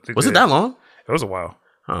 months, but I think was it that long? It was a while.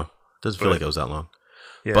 Oh, doesn't feel like it was that long.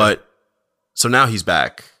 Yeah. But so now he's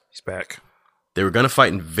back. He's back. They were gonna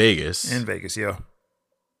fight in Vegas. In Vegas, yeah.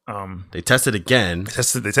 They tested again.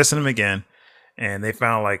 They tested him again, and they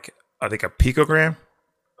found I think a picogram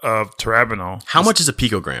of Terabinol. How much is a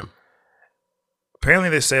picogram? Apparently,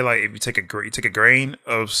 they say if you take a grain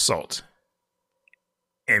of salt,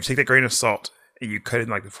 and if you take that grain of salt and you cut it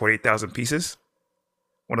in 48,000 pieces,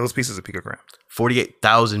 one of those pieces is a picogram.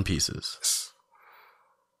 48,000 pieces.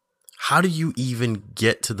 How do you even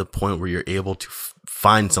get to the point where you're able to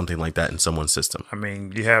find something like that in someone's system? I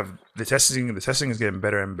mean, you have the testing. The testing is getting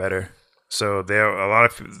better and better. So there are a lot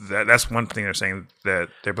of that's one thing they're saying that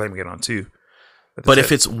they're blaming it on too. But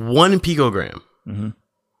if it's 1 picogram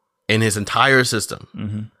in his entire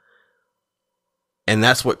system, and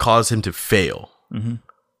that's what caused him to fail,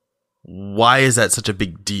 why is that such a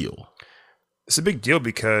big deal? It's a big deal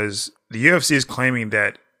because the UFC is claiming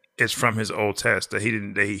that it's from his old test that he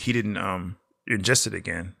didn't ingest it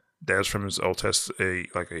again. That was from his old test a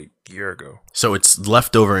year ago. So it's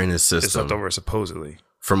left over in his system. It's left over supposedly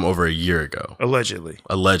from over a year ago. Allegedly.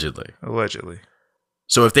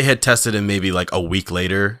 So if they had tested him maybe a week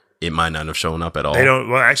later, it might not have shown up at all. They don't.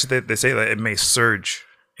 Well, actually, they say that it may surge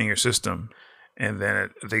in your system, and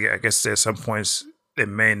then I guess at some points it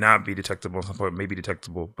may not be detectable. At some point, it may be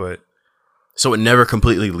detectable, but so it never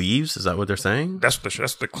completely leaves. Is that what they're saying? That's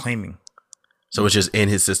what they're claiming. So it's just in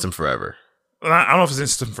his system forever. Well, I don't know if it's in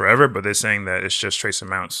his system forever, but they're saying that it's just trace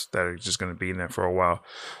amounts that are just going to be in there for a while.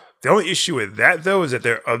 The only issue with that, though, is that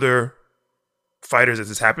there are other fighters that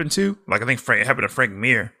this happened to. I think it happened to Frank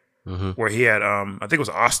Mir, where he had, I think it was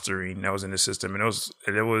Osterine that was in his system, and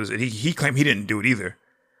he claimed he didn't do it either,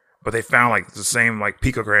 but they found the same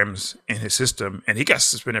picograms in his system, and he got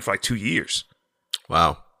suspended for 2 years.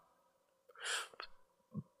 Wow.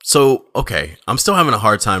 So, okay, I'm still having a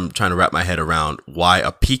hard time trying to wrap my head around why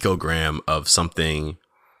a picogram of something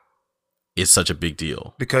is such a big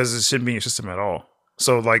deal. Because it shouldn't be in your system at all.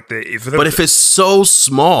 So, if it's so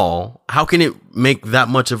small, how can it make that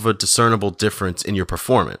much of a discernible difference in your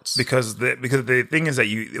performance? Because the thing is that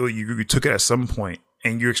you took it at some point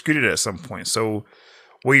and you excreted it at some point. So,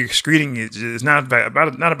 what you're excreting is not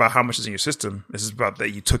about how much is in your system. This is about that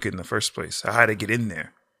you took it in the first place. How did it get in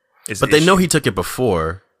there? But they know he took it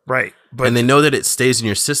before. Right. And they know that it stays in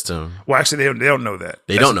your system. Well, actually, they don't know that.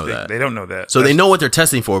 They don't know that. They don't know that. So they know what they're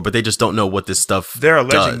testing for, but they just don't know what this stuff They're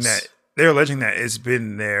alleging does. They're alleging that it's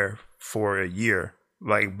been there for a year.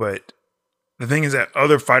 But the thing is that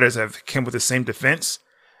other fighters have come with the same defense,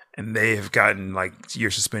 and they have gotten year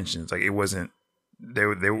suspensions. It wasn't. They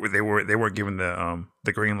weren't given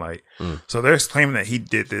the green light. So they're claiming that he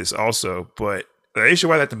did this also. But the issue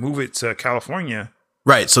why they had to move it to California.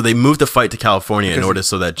 Right, so they moved the fight to California in order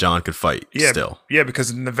so that John could fight still. Yeah,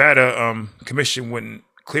 because the Nevada commission wouldn't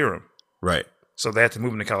clear him. Right. So they had to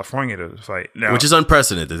move him to California to fight. Now, which is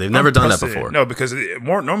unprecedented. They've never done that before. No, because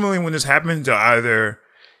normally when this happens, they'll either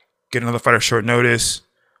get another fighter short notice,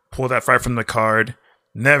 pull that fight from the card.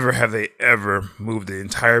 Never have they ever moved the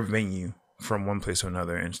entire venue from one place to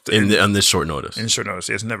another. On this short notice. In short notice.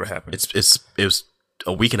 It's never happened. It was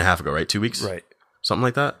a week and a half ago, right? 2 weeks? Right. Something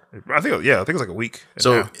like that? I think it was a week.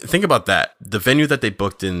 So think about that. The venue that they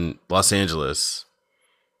booked in Los Angeles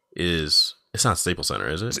it's not Staples Center,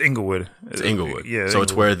 is it? It's Inglewood. It's Inglewood. Yeah. So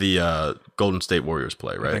it's where the Golden State Warriors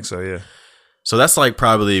play, right? I think so, yeah. So that's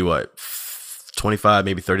probably 25,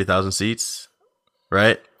 maybe 30,000 seats,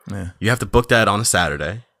 right? Yeah. You have to book that on a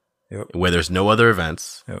Saturday where there's no other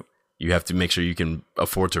events. Yep. You have to make sure you can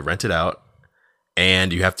afford to rent it out.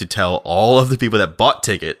 And you have to tell all of the people that bought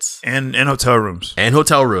tickets and hotel rooms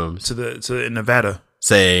to Nevada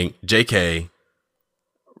saying, "JK,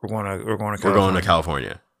 we're going to California.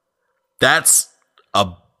 California." That's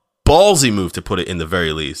a ballsy move, to put it in the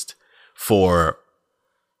very least, for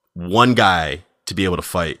one guy to be able to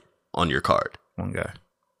fight on your card. One guy.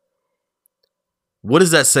 What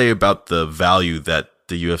does that say about the value that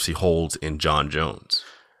the UFC holds in Jon Jones?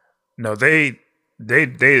 No, they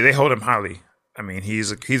hold him highly. I mean,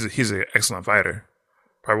 he's an excellent fighter.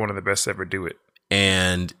 Probably one of the best to ever do it.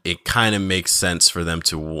 And it kind of makes sense for them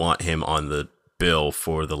to want him on the bill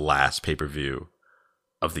for the last pay-per-view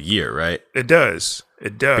of the year, right? It does.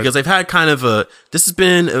 Because they've had this has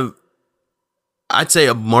been I'd say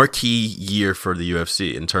a marquee year for the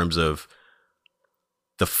UFC in terms of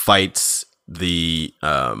the fights, the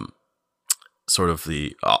sort of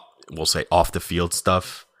the we'll say off the field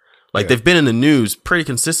stuff. Like they've been in the news pretty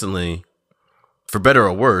consistently, for better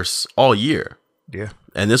or worse, all year. Yeah.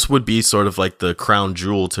 And this would be sort of like the crown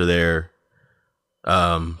jewel to their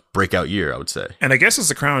breakout year, I would say. And I guess it's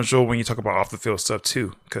the crown jewel when you talk about off the field stuff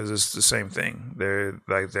too, because it's the same thing. They're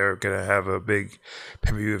gonna have a big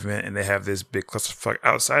pay-per-view event, and they have this big clusterfuck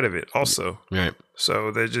outside of it also. Right. So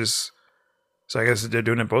I guess they're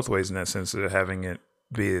doing it both ways in that sense of having it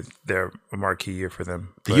be their marquee year for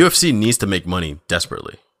them. The UFC needs to make money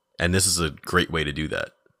desperately, and this is a great way to do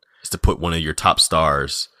that. Is to put one of your top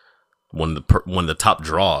stars, one of the top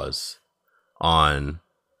draws, on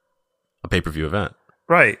a pay-per-view event.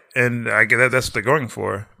 Right, and I get that's what they're going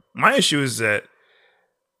for. My issue is that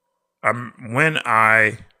I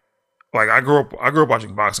grew up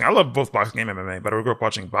watching boxing. I love both boxing and MMA, but I grew up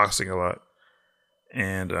watching boxing a lot.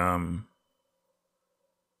 And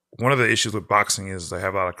one of the issues with boxing is they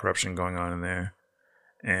have a lot of corruption going on in there,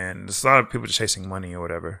 and there's a lot of people just chasing money or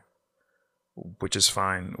whatever, which is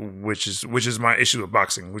fine. Which is my issue with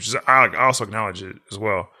boxing. Which is I also acknowledge it as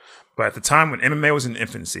well. But at the time when MMA was in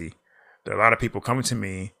infancy, there are a lot of people coming to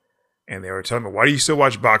me, and they were telling me, "Why do you still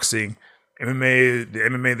watch boxing? The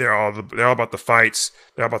MMA, they're all about the fights.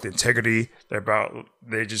 They're all about the integrity. All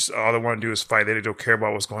they want to do is fight. They don't care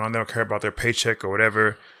about what's going on. They don't care about their paycheck or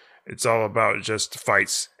whatever. It's all about just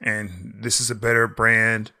fights. And this is a better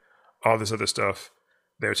brand. All this other stuff."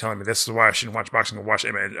 They were telling me this is why I shouldn't watch boxing and watch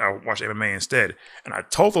MMA instead. And I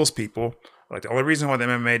told those people, like, the only reason why the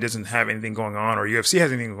MMA doesn't have anything going on, or UFC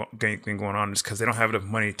has anything going on, is because they don't have enough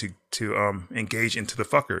money to engage into the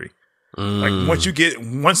fuckery. Like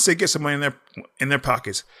once they get some money in their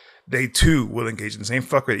pockets, they too will engage in the same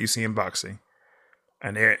fuckery that you see in boxing.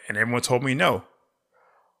 And everyone told me no.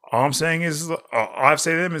 All I'm saying is, all I've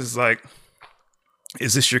said to them is like,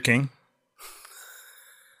 "Is this your king?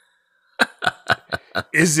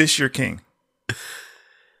 Is this your king?"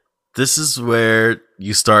 This is where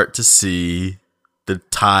you start to see the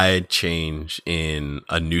tide change in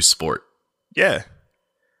a new sport. Yeah.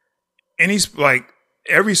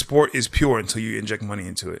 Every sport is pure until you inject money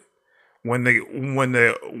into it. When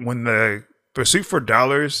the pursuit for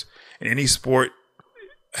dollars in any sport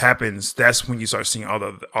happens, that's when you start seeing all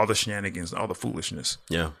the shenanigans and all the foolishness.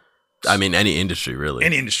 Yeah. I mean, any industry, really.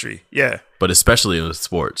 Any industry, yeah. But especially in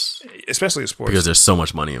sports. Especially in sports. Because there's so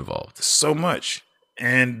much money involved. So much.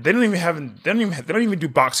 And they don't even do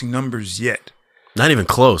boxing numbers yet. Not even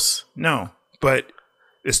close. No, but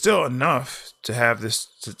it's still enough to have this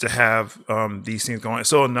to have these things going. It's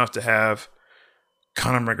still enough to have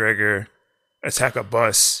Conor McGregor attack a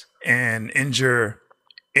bus and injure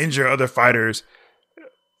other fighters,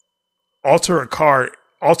 alter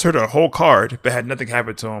a whole card, but had nothing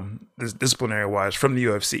happen to him disciplinary wise from the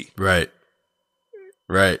UFC. Right.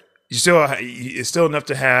 It's still enough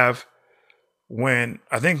to have. When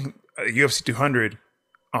I think UFC 200,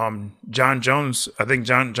 Jon Jones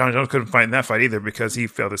couldn't fight in that fight either because he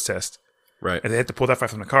failed his test. Right. And they had to pull that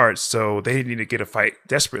fight from the cards. So they needed to get a fight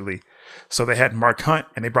desperately. So they had Mark Hunt,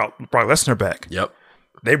 and they brought Brock Lesnar back. Yep.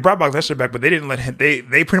 They brought Brock Lesnar back, but they didn't let him. They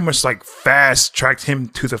pretty much like fast tracked him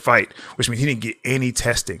to the fight, which means he didn't get any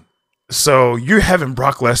testing. So you're having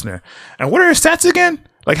Brock Lesnar, and what are his stats again?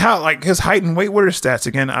 Like his height and weight? What are his stats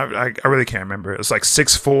again? I really can't remember. It's like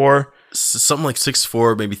 6'4". Something like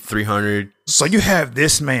 6'4", maybe 300. So you have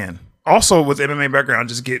this man, also with MMA background,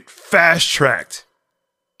 just get fast tracked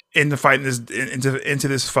in the fight into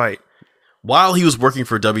this fight while he was working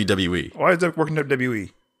for WWE. Why is he working for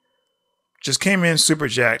WWE? Just came in super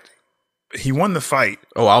jacked. He won the fight.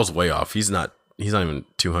 Oh, I was way off. He's not even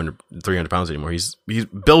 200, 300 pounds anymore. He's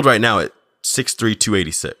billed right now at 6'3",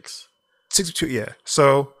 286. 6'2", yeah.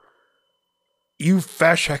 So you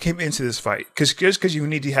fast track him into this fight because you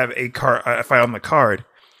need to have a fight on the card.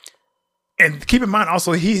 And keep in mind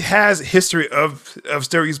also, he has history of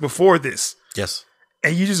steroids before this. Yes.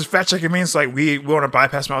 And you just fast track him in. It's like, we want to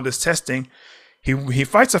bypass all this testing. He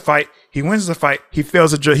fights a fight. He wins the fight. He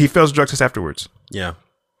fails the drug test afterwards. Yeah.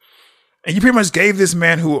 And you pretty much gave this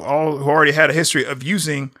man who already had a history of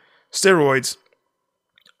using steroids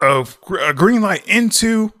of a green light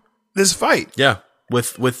into this fight. Yeah,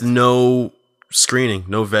 with no screening,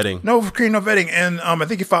 no vetting. No screening, no vetting. And I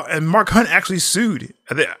think and Mark Hunt actually sued.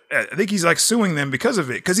 I think he's like suing them because of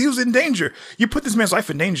it, because he was in danger. You put this man's life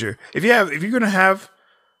in danger. If you're gonna have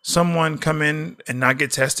someone come in and not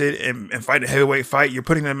get tested and fight a heavyweight fight, you're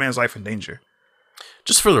putting that man's life in danger.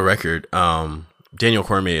 Just for the record, Daniel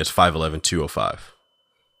Cormier is 5'11", 205.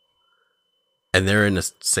 And they're in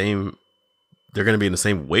the same, they're going to be in the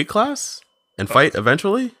same weight class and fight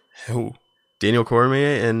eventually? Who? Daniel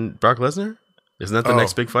Cormier and Brock Lesnar? Isn't that the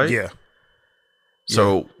next big fight? Yeah.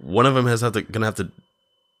 So one of them going to have to.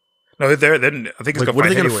 No, I think it's like, going what to are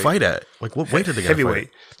they going to heavyweight. fight at? Like, what weight are they going to fight? Heavyweight.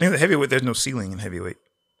 I think the heavyweight, there's no ceiling in heavyweight.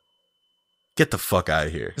 Get the fuck out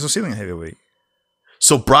of here. There's no ceiling in heavyweight.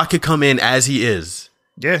 So Brock could come in as he is.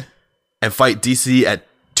 Yeah. And fight DC at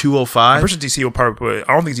 205. I'm pretty sure DC will probably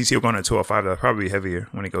I don't think DC will go on at 205. That'll probably be heavier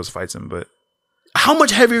when he goes fights him. But how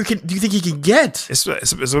much heavier do you think he can get? It's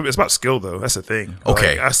about skill though. That's the thing.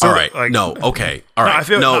 Okay. Like, all right. Like, no. Okay. All right. I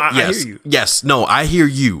hear you. Yes. No. I hear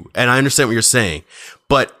you, and I understand what you're saying.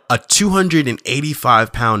 But a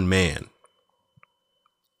 285-pound man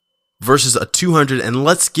versus a 200, and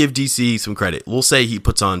let's give DC some credit. We'll say he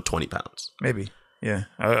puts on 20 pounds. Maybe. Yeah,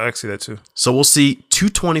 I see that too. So we'll see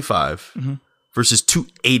 225 versus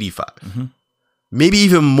 285. Maybe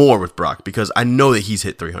even more with Brock, because I know that he's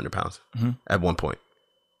hit 300 pounds at one point.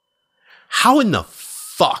 How in the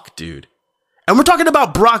fuck, dude? And we're talking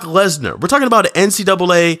about Brock Lesnar. We're talking about an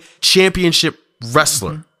NCAA championship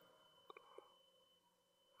wrestler.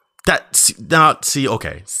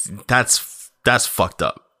 Okay. That's fucked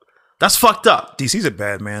up. That's fucked up. DC's a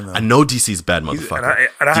bad man, though. I know DC's a bad motherfucker.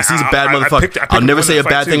 DC's a bad I motherfucker. picked I'll never say a that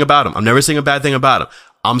bad fight thing too. about him. I'm never saying a bad thing about him.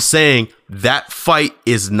 I'm saying that fight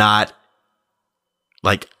is not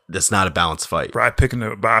that's not a balanced fight. Bro, I picked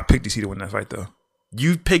DC to win that fight, though.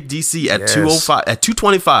 You picked DC at Yes. 205, at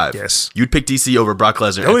 225. Yes. You'd pick DC over Brock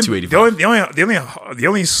Lesnar at 285. The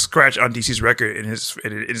only scratch on DC's record in his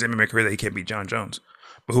MMA career that he can't beat John Jones.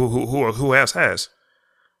 But who else has?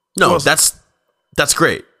 No, that's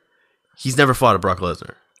great. He's never fought a Brock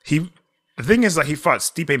Lesnar. The thing is, like, he fought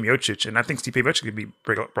Stipe Miocic, and I think Stipe Miocic could beat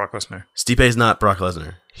Brock Lesnar. Stipe's not Brock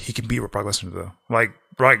Lesnar. He can beat Brock Lesnar, though. Like,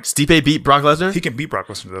 Stipe beat Brock Lesnar? he can beat Brock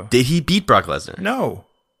Lesnar, though. Did he beat Brock Lesnar? No.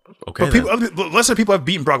 Okay. But lesser people have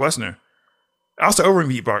beaten Brock Lesnar. Austin Overeem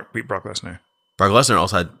beat Brock Lesnar. Brock Lesnar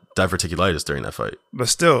also had diverticulitis during that fight. But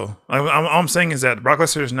still, all I'm saying is that Brock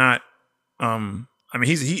Lesnar is not. I mean,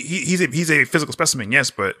 he's a physical specimen,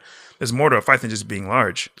 yes, but there's more to a fight than just being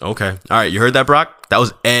large. Okay. All right. You heard that, Brock? That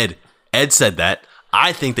was Ed. Ed said that.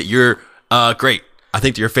 I think that you're great. I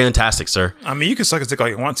think that you're fantastic, sir. I mean, you can suck his dick all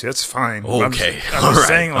you want to. That's fine. Okay. I'm just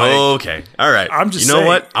saying, like, okay. All right. I'm just You know saying-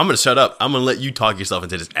 what? I'm going to shut up. I'm going to let you talk yourself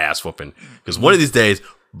into this ass whooping. Because one of these days,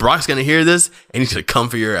 Brock's going to hear this and he's going to come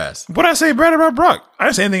for your ass. What I say bad about Brock? I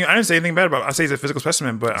didn't say anything bad about him. I say he's a physical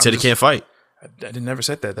specimen, but He said he can't fight. I never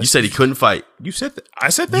said that. You said he couldn't fight. You said that. I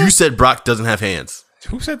said that. You said Brock doesn't have hands.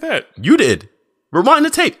 Who said that? You did. Rewind the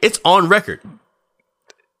tape. It's on record.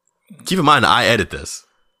 Keep in mind, I edit this.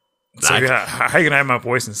 So how you gonna have my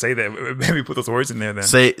voice and say that? Maybe put those words in there then.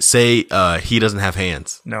 Say he doesn't have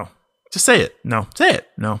hands. No. Just say it. No. Say it.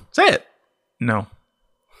 No. Say it. No.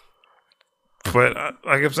 But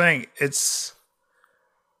like I'm saying, it's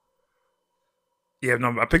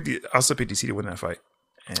no. I still picked DC to win that fight.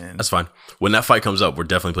 And That's fine. When that fight comes up, we're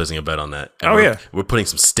definitely placing a bet on that. And Oh, we're- yeah. We're putting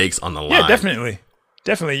some stakes on the line. yeah, definitely.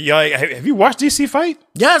 Yeah, like, have you watched DC fight?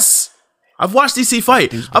 Yes. I've watched DC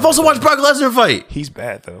fight. I've also watched Brock Lesnar fight. He's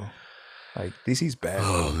bad though. Like DC's bad.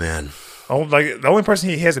 Oh, man. Like the only person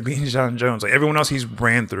he hasn't beaten is John Jones. Like everyone else, he's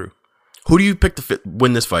ran through. Who do you pick to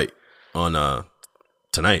win this fight on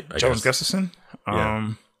tonight? I Jones guess. Gustafson.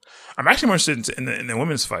 Yeah. I'm actually more interested in the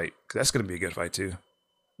women's fight because that's going to be a good fight too.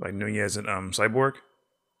 Like Nunez and Cyborg.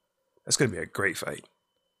 That's going to be a great fight.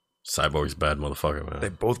 Cyborg's a bad motherfucker, man. They're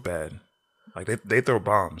both bad. Like they throw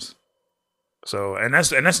bombs. So and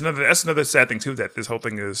that's another sad thing too, that this whole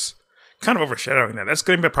thing is kind of overshadowing that. That's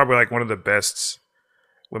going to be probably like one of the best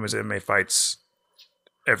women's MMA fights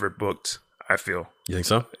ever booked. I feel. You think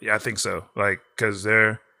so? Yeah, I think so. Like because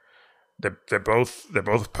they're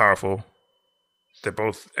both powerful. They're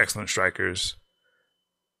both excellent strikers.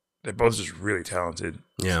 They're both just really talented.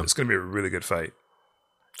 Yeah. It's going to be a really good fight.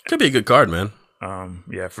 Could be a good card, man.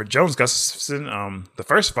 Yeah, for Jones Gustafson, the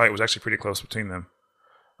first fight was actually pretty close between them.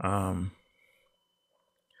 I'm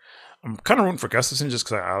kind of rooting for Gustafson just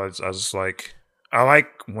because I like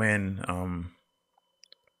when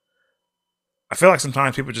I feel like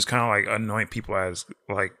sometimes people just kind of like anoint people as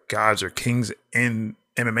like gods or kings in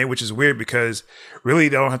MMA, which is weird because really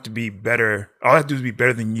they don't have to be better. All they have to do is be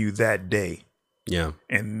better than you that day. Yeah.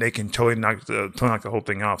 And they can totally knock the whole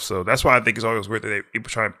thing off. So that's why I think it's always weird that people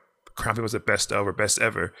try to crown people as the best of or best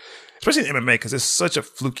ever, especially in MMA because it's such a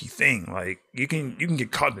fluky thing. Like you can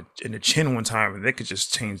get caught in the chin one time and they could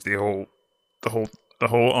just change the whole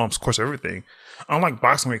course of everything. Unlike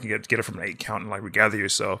boxing where you can get it from an 8 count and like regather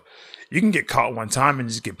yourself, you can get caught one time and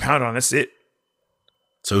just get pounded on. That's it.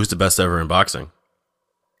 So who's the best ever in boxing?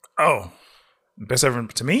 Oh, best ever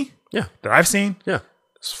to me? Yeah, that I've seen. Yeah,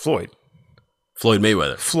 it's Floyd. Floyd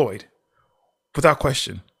Mayweather. Floyd, without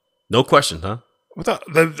question. No question, huh? Without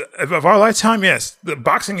of our lifetime, yes. The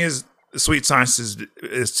boxing is the sweet science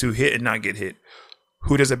is to hit and not get hit.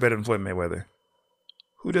 Who does it better than Floyd Mayweather?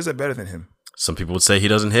 Who does it better than him? Some people would say he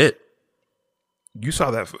doesn't hit. You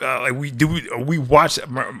saw that, like we watched a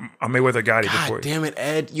Mayweather Gotti before. God damn it,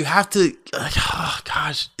 Ed! You have to. Oh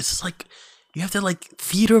gosh, it's just like you have to like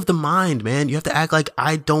theater of the mind, man. You have to act like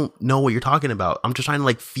I don't know what you're talking about. I'm just trying to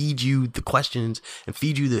like feed you the questions and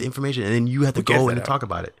feed you the information, and then you have to go in and talk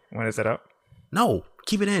about it. When is that up? No,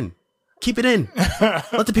 keep it in. Keep it in.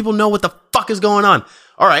 Let the people know what the fuck is going on.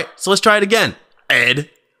 All right, so let's try it again, Ed.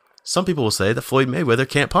 Some people will say that Floyd Mayweather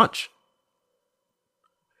can't punch.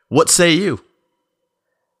 What say you?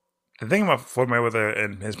 The thing about Floyd Mayweather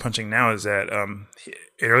and his punching now is that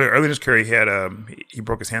early in his career he had he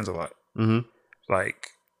broke his hands a lot. Mm-hmm. Like,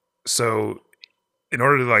 so in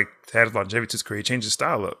order to have longevity to his career, he changed his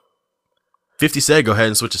style up. 50 said go ahead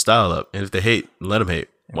and switch his style up, and if they hate, let them hate.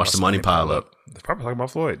 Watch the money pile up. They're probably talking about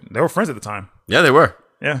Floyd. They were friends at the time. Yeah, they were.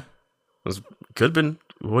 Yeah, could have been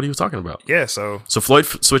what he was talking about. Yeah, so Floyd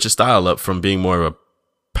switched his style up from being more of a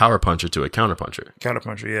power puncher to a counter puncher.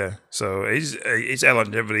 Yeah. So he's at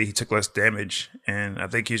longevity. He took less damage, and I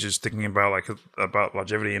think he's just thinking about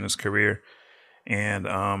longevity in his career, and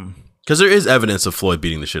because there is evidence of Floyd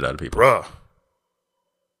beating the shit out of people. Bruh.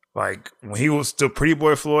 Like when he was still Pretty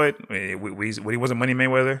Boy Floyd, when he wasn't Money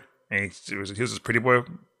Mayweather, and he was just Pretty Boy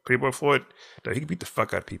Floyd, though, he could beat the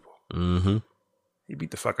fuck out of people. Mm-hmm. He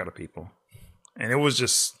beat the fuck out of people, and it was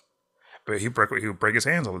just. But he would break his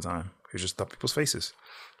hands all the time. He would just thump people's faces.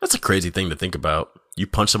 That's a crazy thing to think about. You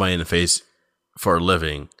punch somebody in the face for a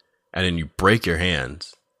living, and then you break your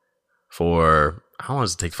hands for how long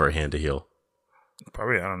does it take for a hand to heal?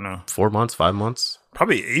 Probably, I don't know. 4 months, 5 months?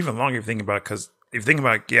 Probably even longer if you think about it, because if you think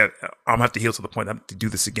about it, yeah, I'm gonna have to heal to the point that I have to do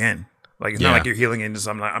this again. Like it's not like you're healing and just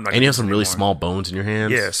I'm not. And you have some really small bones in your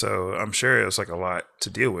hands. Yeah, so I'm sure it was like a lot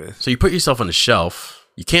to deal with. So you put yourself on the shelf.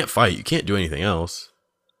 You can't fight. You can't do anything else.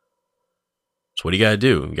 So what do you got to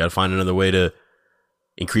do? You got to find another way to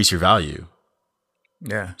increase your value.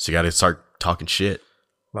 Yeah. So you got to start talking shit.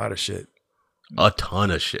 A lot of shit. A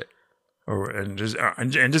ton of shit. And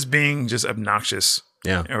just being just obnoxious.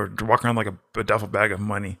 Yeah. Or walking around like a duffel bag of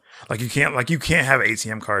money. Like you can't have an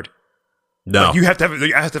ATM card. No. Like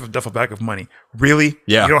I have to have a duffel bag of money. Really?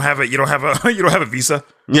 Yeah. You don't have a Visa?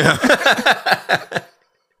 Yeah.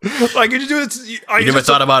 Like you do it. You never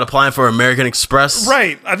thought about applying for American Express?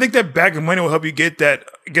 Right. I think that bag of money will help you get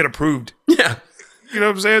approved. Yeah. You know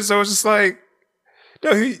what I'm saying? So it's just like,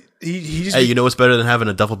 no, he just. Hey, you know what's better than having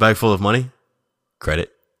a duffel bag full of money?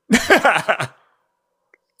 Credit.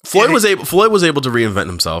 Floyd was able to reinvent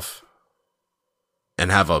himself and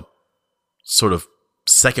have a sort of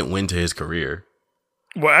second win to his career.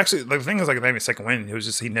 Well, actually, the thing is, like, not even second win. It was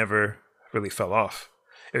just he never really fell off.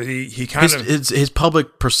 He kind of his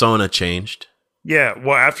public persona changed. Yeah,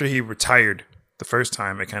 well, after he retired the first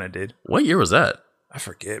time, it kind of did. What year was that? I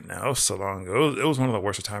forget now. It was so long ago. It was one of the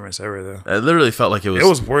worst retirements ever, though. It literally felt like it was. It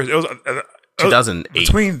was worse. It was 2008.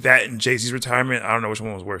 Between that and Jay-Z's retirement, I don't know which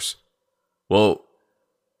one was worse. Well,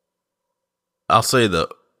 I'll say the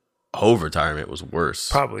Hove retirement was worse.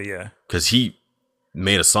 Probably, yeah. Because he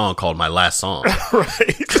made a song called "My Last Song."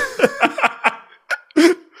 Right.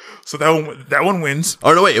 So that one wins.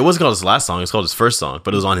 Oh no, wait! It wasn't called his last song. It was called his first song,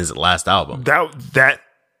 but it was on his last album. That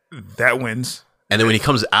wins. And then when he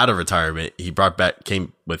comes out of retirement, he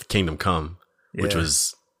came with Kingdom Come, which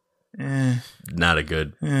was not a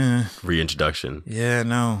good reintroduction. Yeah,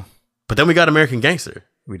 no. But then we got American Gangster.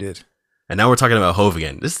 We did. And now we're talking about Hove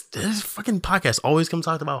again. This fucking podcast always comes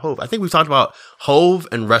talking about Hove. I think we've talked about Hove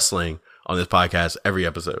and wrestling on this podcast every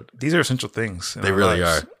episode. These are essential things. They really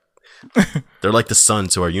are. They're like the sun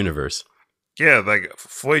to our universe. Yeah, like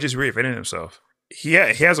Floyd just reinvented himself. He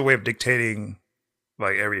has a way of dictating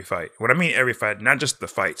like every fight. What I mean every fight, not just the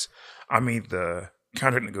fights. I mean the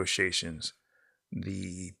contract negotiations,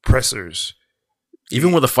 the pressers.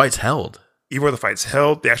 Even where the fight's held. Even where the fight's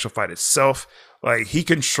held, the actual fight itself. Like he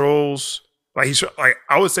controls Like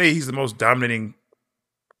I would say he's the most dominating.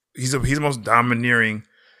 He's the most domineering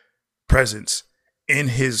presence in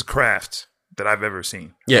his craft that I've ever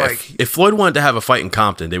seen. Yeah, like if Floyd wanted to have a fight in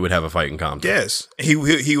Compton, they would have a fight in Compton. Yes, he'll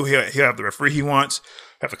have the referee he wants,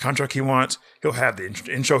 have the contract he wants. He'll have the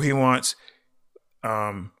intro he wants.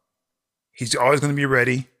 He's always going to be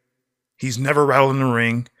ready. He's never rattled in the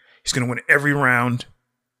ring. He's going to win every round.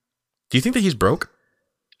 Do you think that he's broke?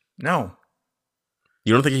 No.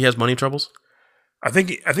 You don't think he has money troubles? I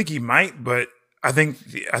think he might, but I think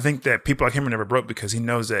that people like him are never broke because he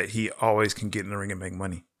knows that he always can get in the ring and make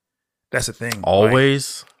money. That's the thing.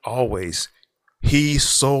 Always? Like, always. He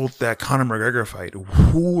sold that Conor McGregor fight.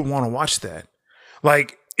 Who would want to watch that?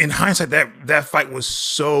 Like, in hindsight, that fight was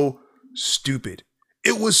so stupid.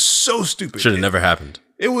 It was so stupid. Should have never happened.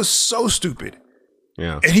 It was so stupid.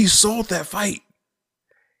 Yeah. And he sold that fight.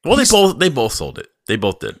 Well, they both sold it. They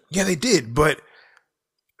both did. Yeah, they did. But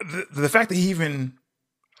the fact that he even...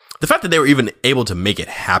 The fact that they were even able to make it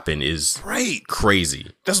happen is right.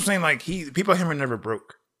 Crazy. That's what I'm saying. Like, people like him are never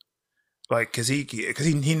broke. Like, because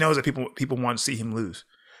he knows that people want to see him lose.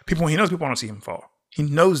 He knows people want to see him fall. He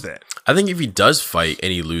knows that. I think if he does fight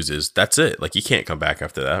and he loses, that's it. Like, he can't come back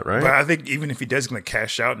after that, right? But I think even if he does, he's going to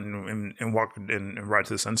cash out and walk and ride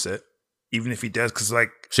to the sunset. Even if he does, because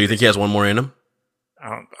like... So you think he has one more in him?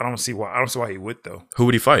 I don't see why. I don't see why he would, though. Who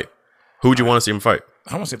would he fight? Who would you want to see him fight?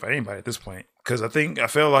 I don't want to see him fight anybody at this point. Because I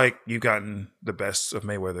feel like you've gotten the best of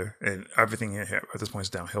Mayweather. And everything at this point is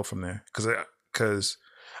downhill from there. Because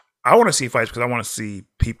I want to see fights because I want to see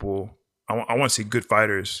people... I want to see good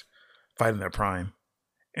fighters fight in their prime.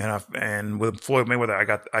 And with Floyd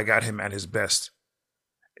Mayweather, I got him at his best.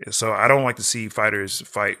 So I don't like to see fighters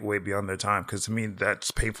fight way beyond their time because to me that's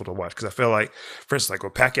painful to watch. Because I feel like, for instance, like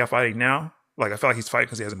with Pacquiao fighting now, like I feel like he's fighting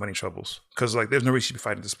because he has money troubles. Because like there's no reason he should be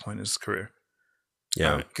fighting at this point in his career.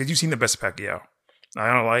 Yeah, because you've seen the best of Pacquiao.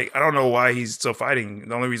 I don't know why he's still fighting.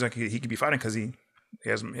 The only reason he could be fighting because he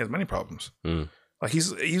has money problems. Like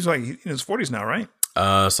he's like in his 40s now, right?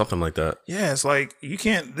 Something like that. Yeah, it's like you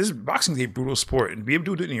can't. This boxing is a brutal sport, and be able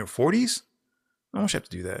to do it in your 40s. I don't want you to have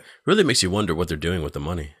to do that. Really makes you wonder what they're doing with the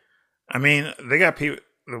money. I mean, they got people.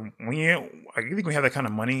 I think we have that kind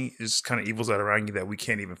of money, it's kind of evils that are around you that we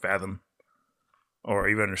can't even fathom or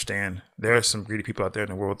even understand. There are some greedy people out there in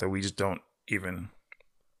the world that we just don't even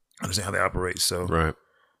understand how they operate. So, right.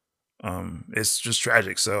 It's just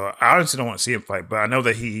tragic. So I honestly don't want to see him fight, but I know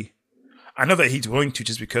that he's willing to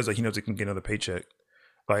just because like, he knows he can get another paycheck.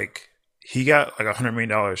 Like he got like $100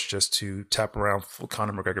 million just to tap around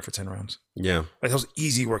Conor McGregor for 10 rounds. Yeah, like that was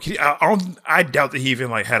easy work. I doubt that he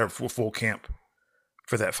even like had a full camp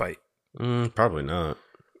for that fight. Probably not.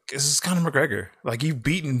 This is Conor McGregor. Like you've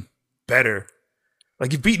beaten better.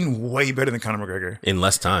 Like you've beaten way better than Conor McGregor in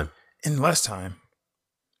less time.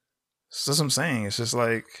 So that's what I'm saying. It's just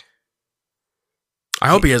like I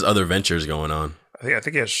hope he has other ventures going on. I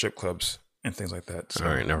think he has strip clubs and things like that. So,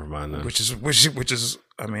 all right, never mind then. Which is.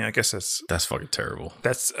 I mean, I guess that's fucking terrible.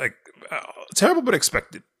 That's terrible, but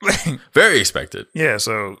expected. Very expected. Yeah.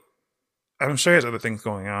 So I'm sure he has other things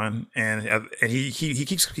going on, and he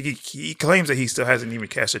claims that he still hasn't even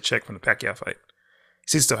cashed a check from the Pacquiao fight.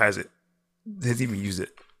 He still has it. He hasn't even used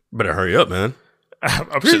it. Better hurry up, man.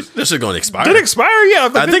 This is going to expire. Did it expire? Yeah,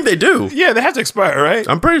 I think they do. Yeah, they have to expire, right?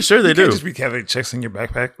 I'm pretty sure they do. Just be having checks in your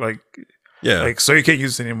backpack, like. Yeah. Like, so you can't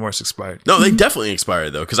use it anymore. It's expired. No, they definitely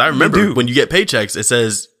expired, though. Because I remember when you get paychecks, it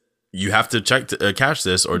says you have to cash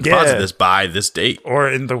this or deposit this by this date. Or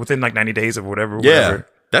within like 90 days of whatever. Yeah.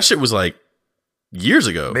 That shit was like years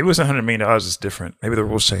ago. Maybe it was $100 million is different. Maybe the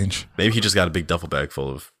rules change. Maybe he just got a big duffel bag full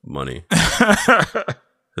of money.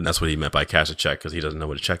 And that's what he meant by cash a check because he doesn't know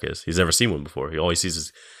what a check is. He's never seen one before. He always sees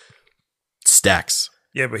his stacks.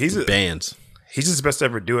 Yeah, but bands. He's just the best to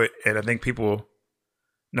ever do it. And I think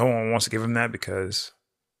no one wants to give him that because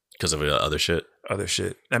of other shit. I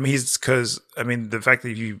mean, the fact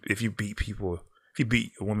that if you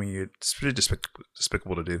beat a woman, it's pretty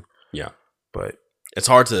despicable to do. Yeah, but it's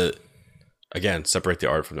hard to, again, separate the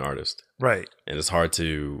art from the artist, right? And it's hard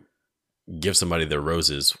to give somebody their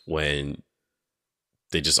roses when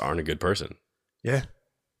they just aren't a good person. Yeah,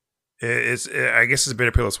 I guess it's a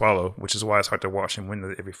bitter pill to swallow, which is why it's hard to watch him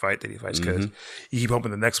win every fight that he fights because you keep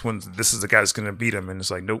hoping the next one, this is the guy that's going to beat him, and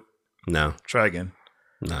it's like, nope, no, try again,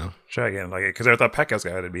 no, try again, like because I thought Pacquiao's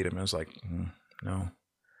guy to beat him, and it's like, no,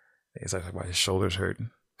 it's like why his shoulders hurt.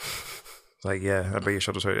 It's like, yeah, I bet your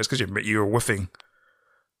shoulders hurt. It's because you're whiffing.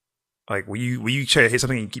 Like when you try to hit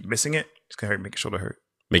something and you keep missing it, it's gonna make your shoulder hurt.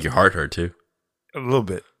 Make your heart hurt too. A little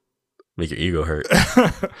bit. Make your ego hurt.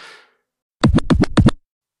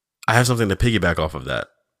 I have something to piggyback off of that,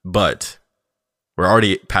 but we're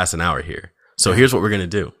already past an hour here. So here's what we're going to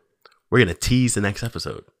do. We're going to tease the next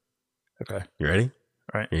episode. Okay. You ready?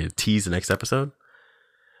 All right. You're going to tease the next episode.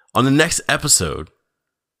 On the next episode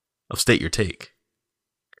of State Your Take,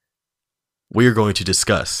 we are going to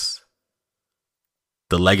discuss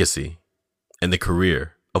the legacy and the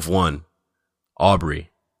career of one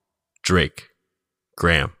Aubrey Drake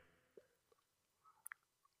Graham.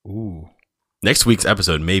 Ooh. Next week's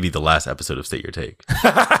episode may be the last episode of State Your Take.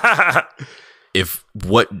 If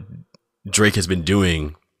what Drake has been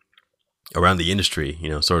doing around the industry,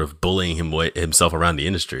 sort of bullying himself around the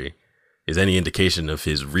industry, is any indication of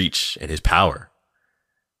his reach and his power,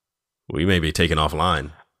 we may be taken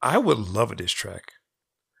offline. I would love a diss track.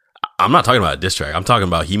 I'm not talking about a diss track. I'm talking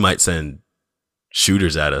about he might send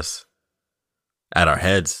shooters at us, at our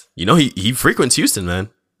heads. He frequents Houston,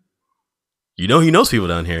 man. He knows people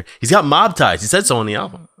down here. He's got mob ties. He said so on the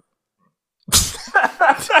album.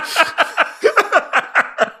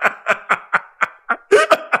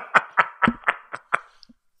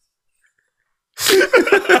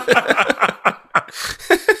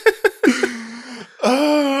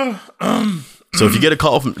 So if you get a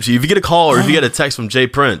call or if you get a text from Jay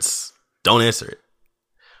Prince, don't answer it.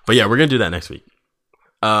 But yeah, we're gonna do that next week.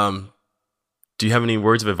 Do you have any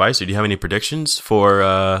words of advice, or do you have any predictions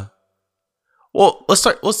for? Well, let's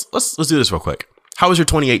start. Let's do this real quick. How was your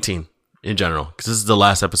 2018 in general? Because this is the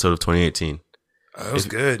last episode of 2018. It was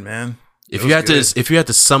good, man. If you had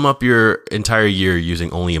to sum up your entire year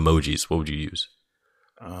using only emojis, what would you use?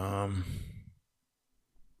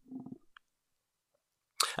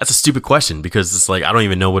 That's a stupid question because it's like I don't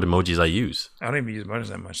even know what emojis I use. I don't even use emojis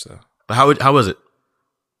that much though. But how was it?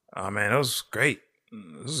 Oh man, it was great.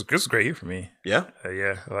 This was a great year for me. Yeah,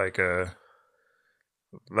 yeah. Like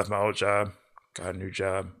left my old job, got a new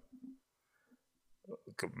job,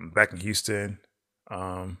 back in Houston.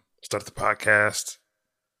 Started the podcast.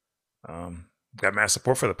 Got mad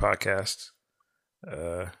support for the podcast.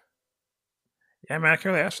 Yeah, man, I can't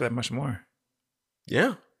really ask for that much more.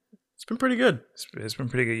 Yeah. It's been pretty good. It's been a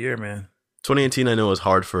pretty good year, man. 2018, I know, was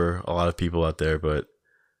hard for a lot of people out there, but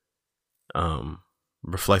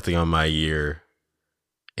reflecting on my year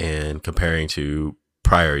and comparing to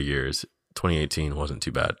prior years, 2018 wasn't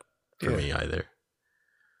too bad for me either.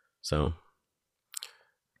 So,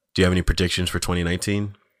 do you have any predictions for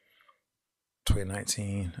 2019?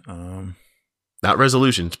 2019. Not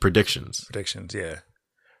resolutions, predictions. Predictions, yeah.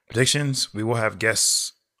 Predictions. We will have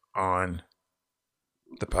guests on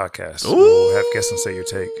the podcast. Ooh. We'll have guests on Say Your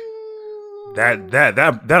Take.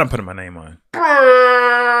 That I'm putting my name on.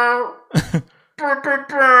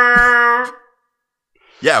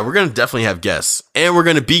 Yeah, we're gonna definitely have guests, and we're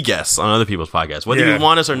gonna be guests on other people's podcasts, whether you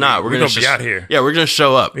want us or not. We're gonna be out here. Yeah, we're gonna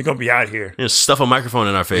show up. We're gonna be out here. Stuff a microphone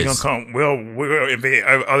in our face. We're gonna come. We'll invite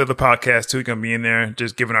other podcasts too. We're gonna be in there,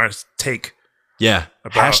 just giving our take. Yeah.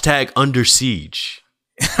 Hashtag under siege.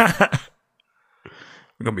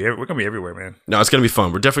 We're gonna be everywhere, man. No, it's gonna be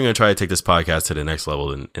fun. We're definitely gonna try to take this podcast to the next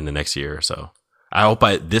level in the next year or so. I hope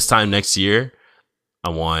by this time next year, I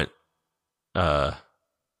want. I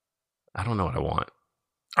don't know what I want.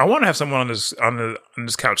 I want to have someone on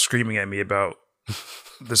this couch screaming at me about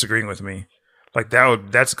disagreeing with me. Like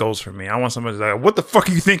that's goals for me. I want someone to like, what the fuck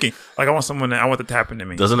are you thinking? Like I want that to happen to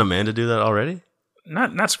me. Doesn't Amanda do that already?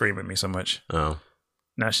 Not scream at me so much. Oh.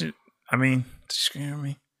 No, does she scream at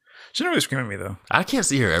me? She don't really scream at me though. I can't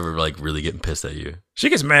see her ever like really getting pissed at you. She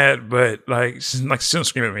gets mad, but she don't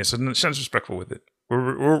scream at me. So she's respectful with it.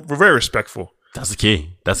 We're very respectful. That's the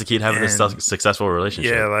key. That's the key to having a successful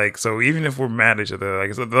relationship. Yeah, like so even if we're mad at each other,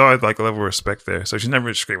 like there's always like a level of respect there. So she's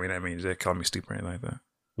never screaming at me. They call me stupid or anything like that.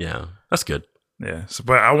 Yeah, that's good. Yeah,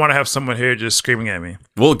 but I want to have someone here just screaming at me.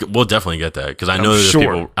 We'll definitely get that because I know there's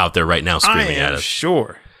people out there right now screaming at us.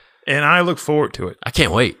 Sure, and I look forward to it. I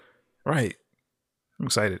can't wait. Right, I'm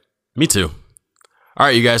excited. Me too. All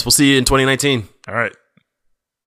right, you guys. We'll see you in 2019. All right.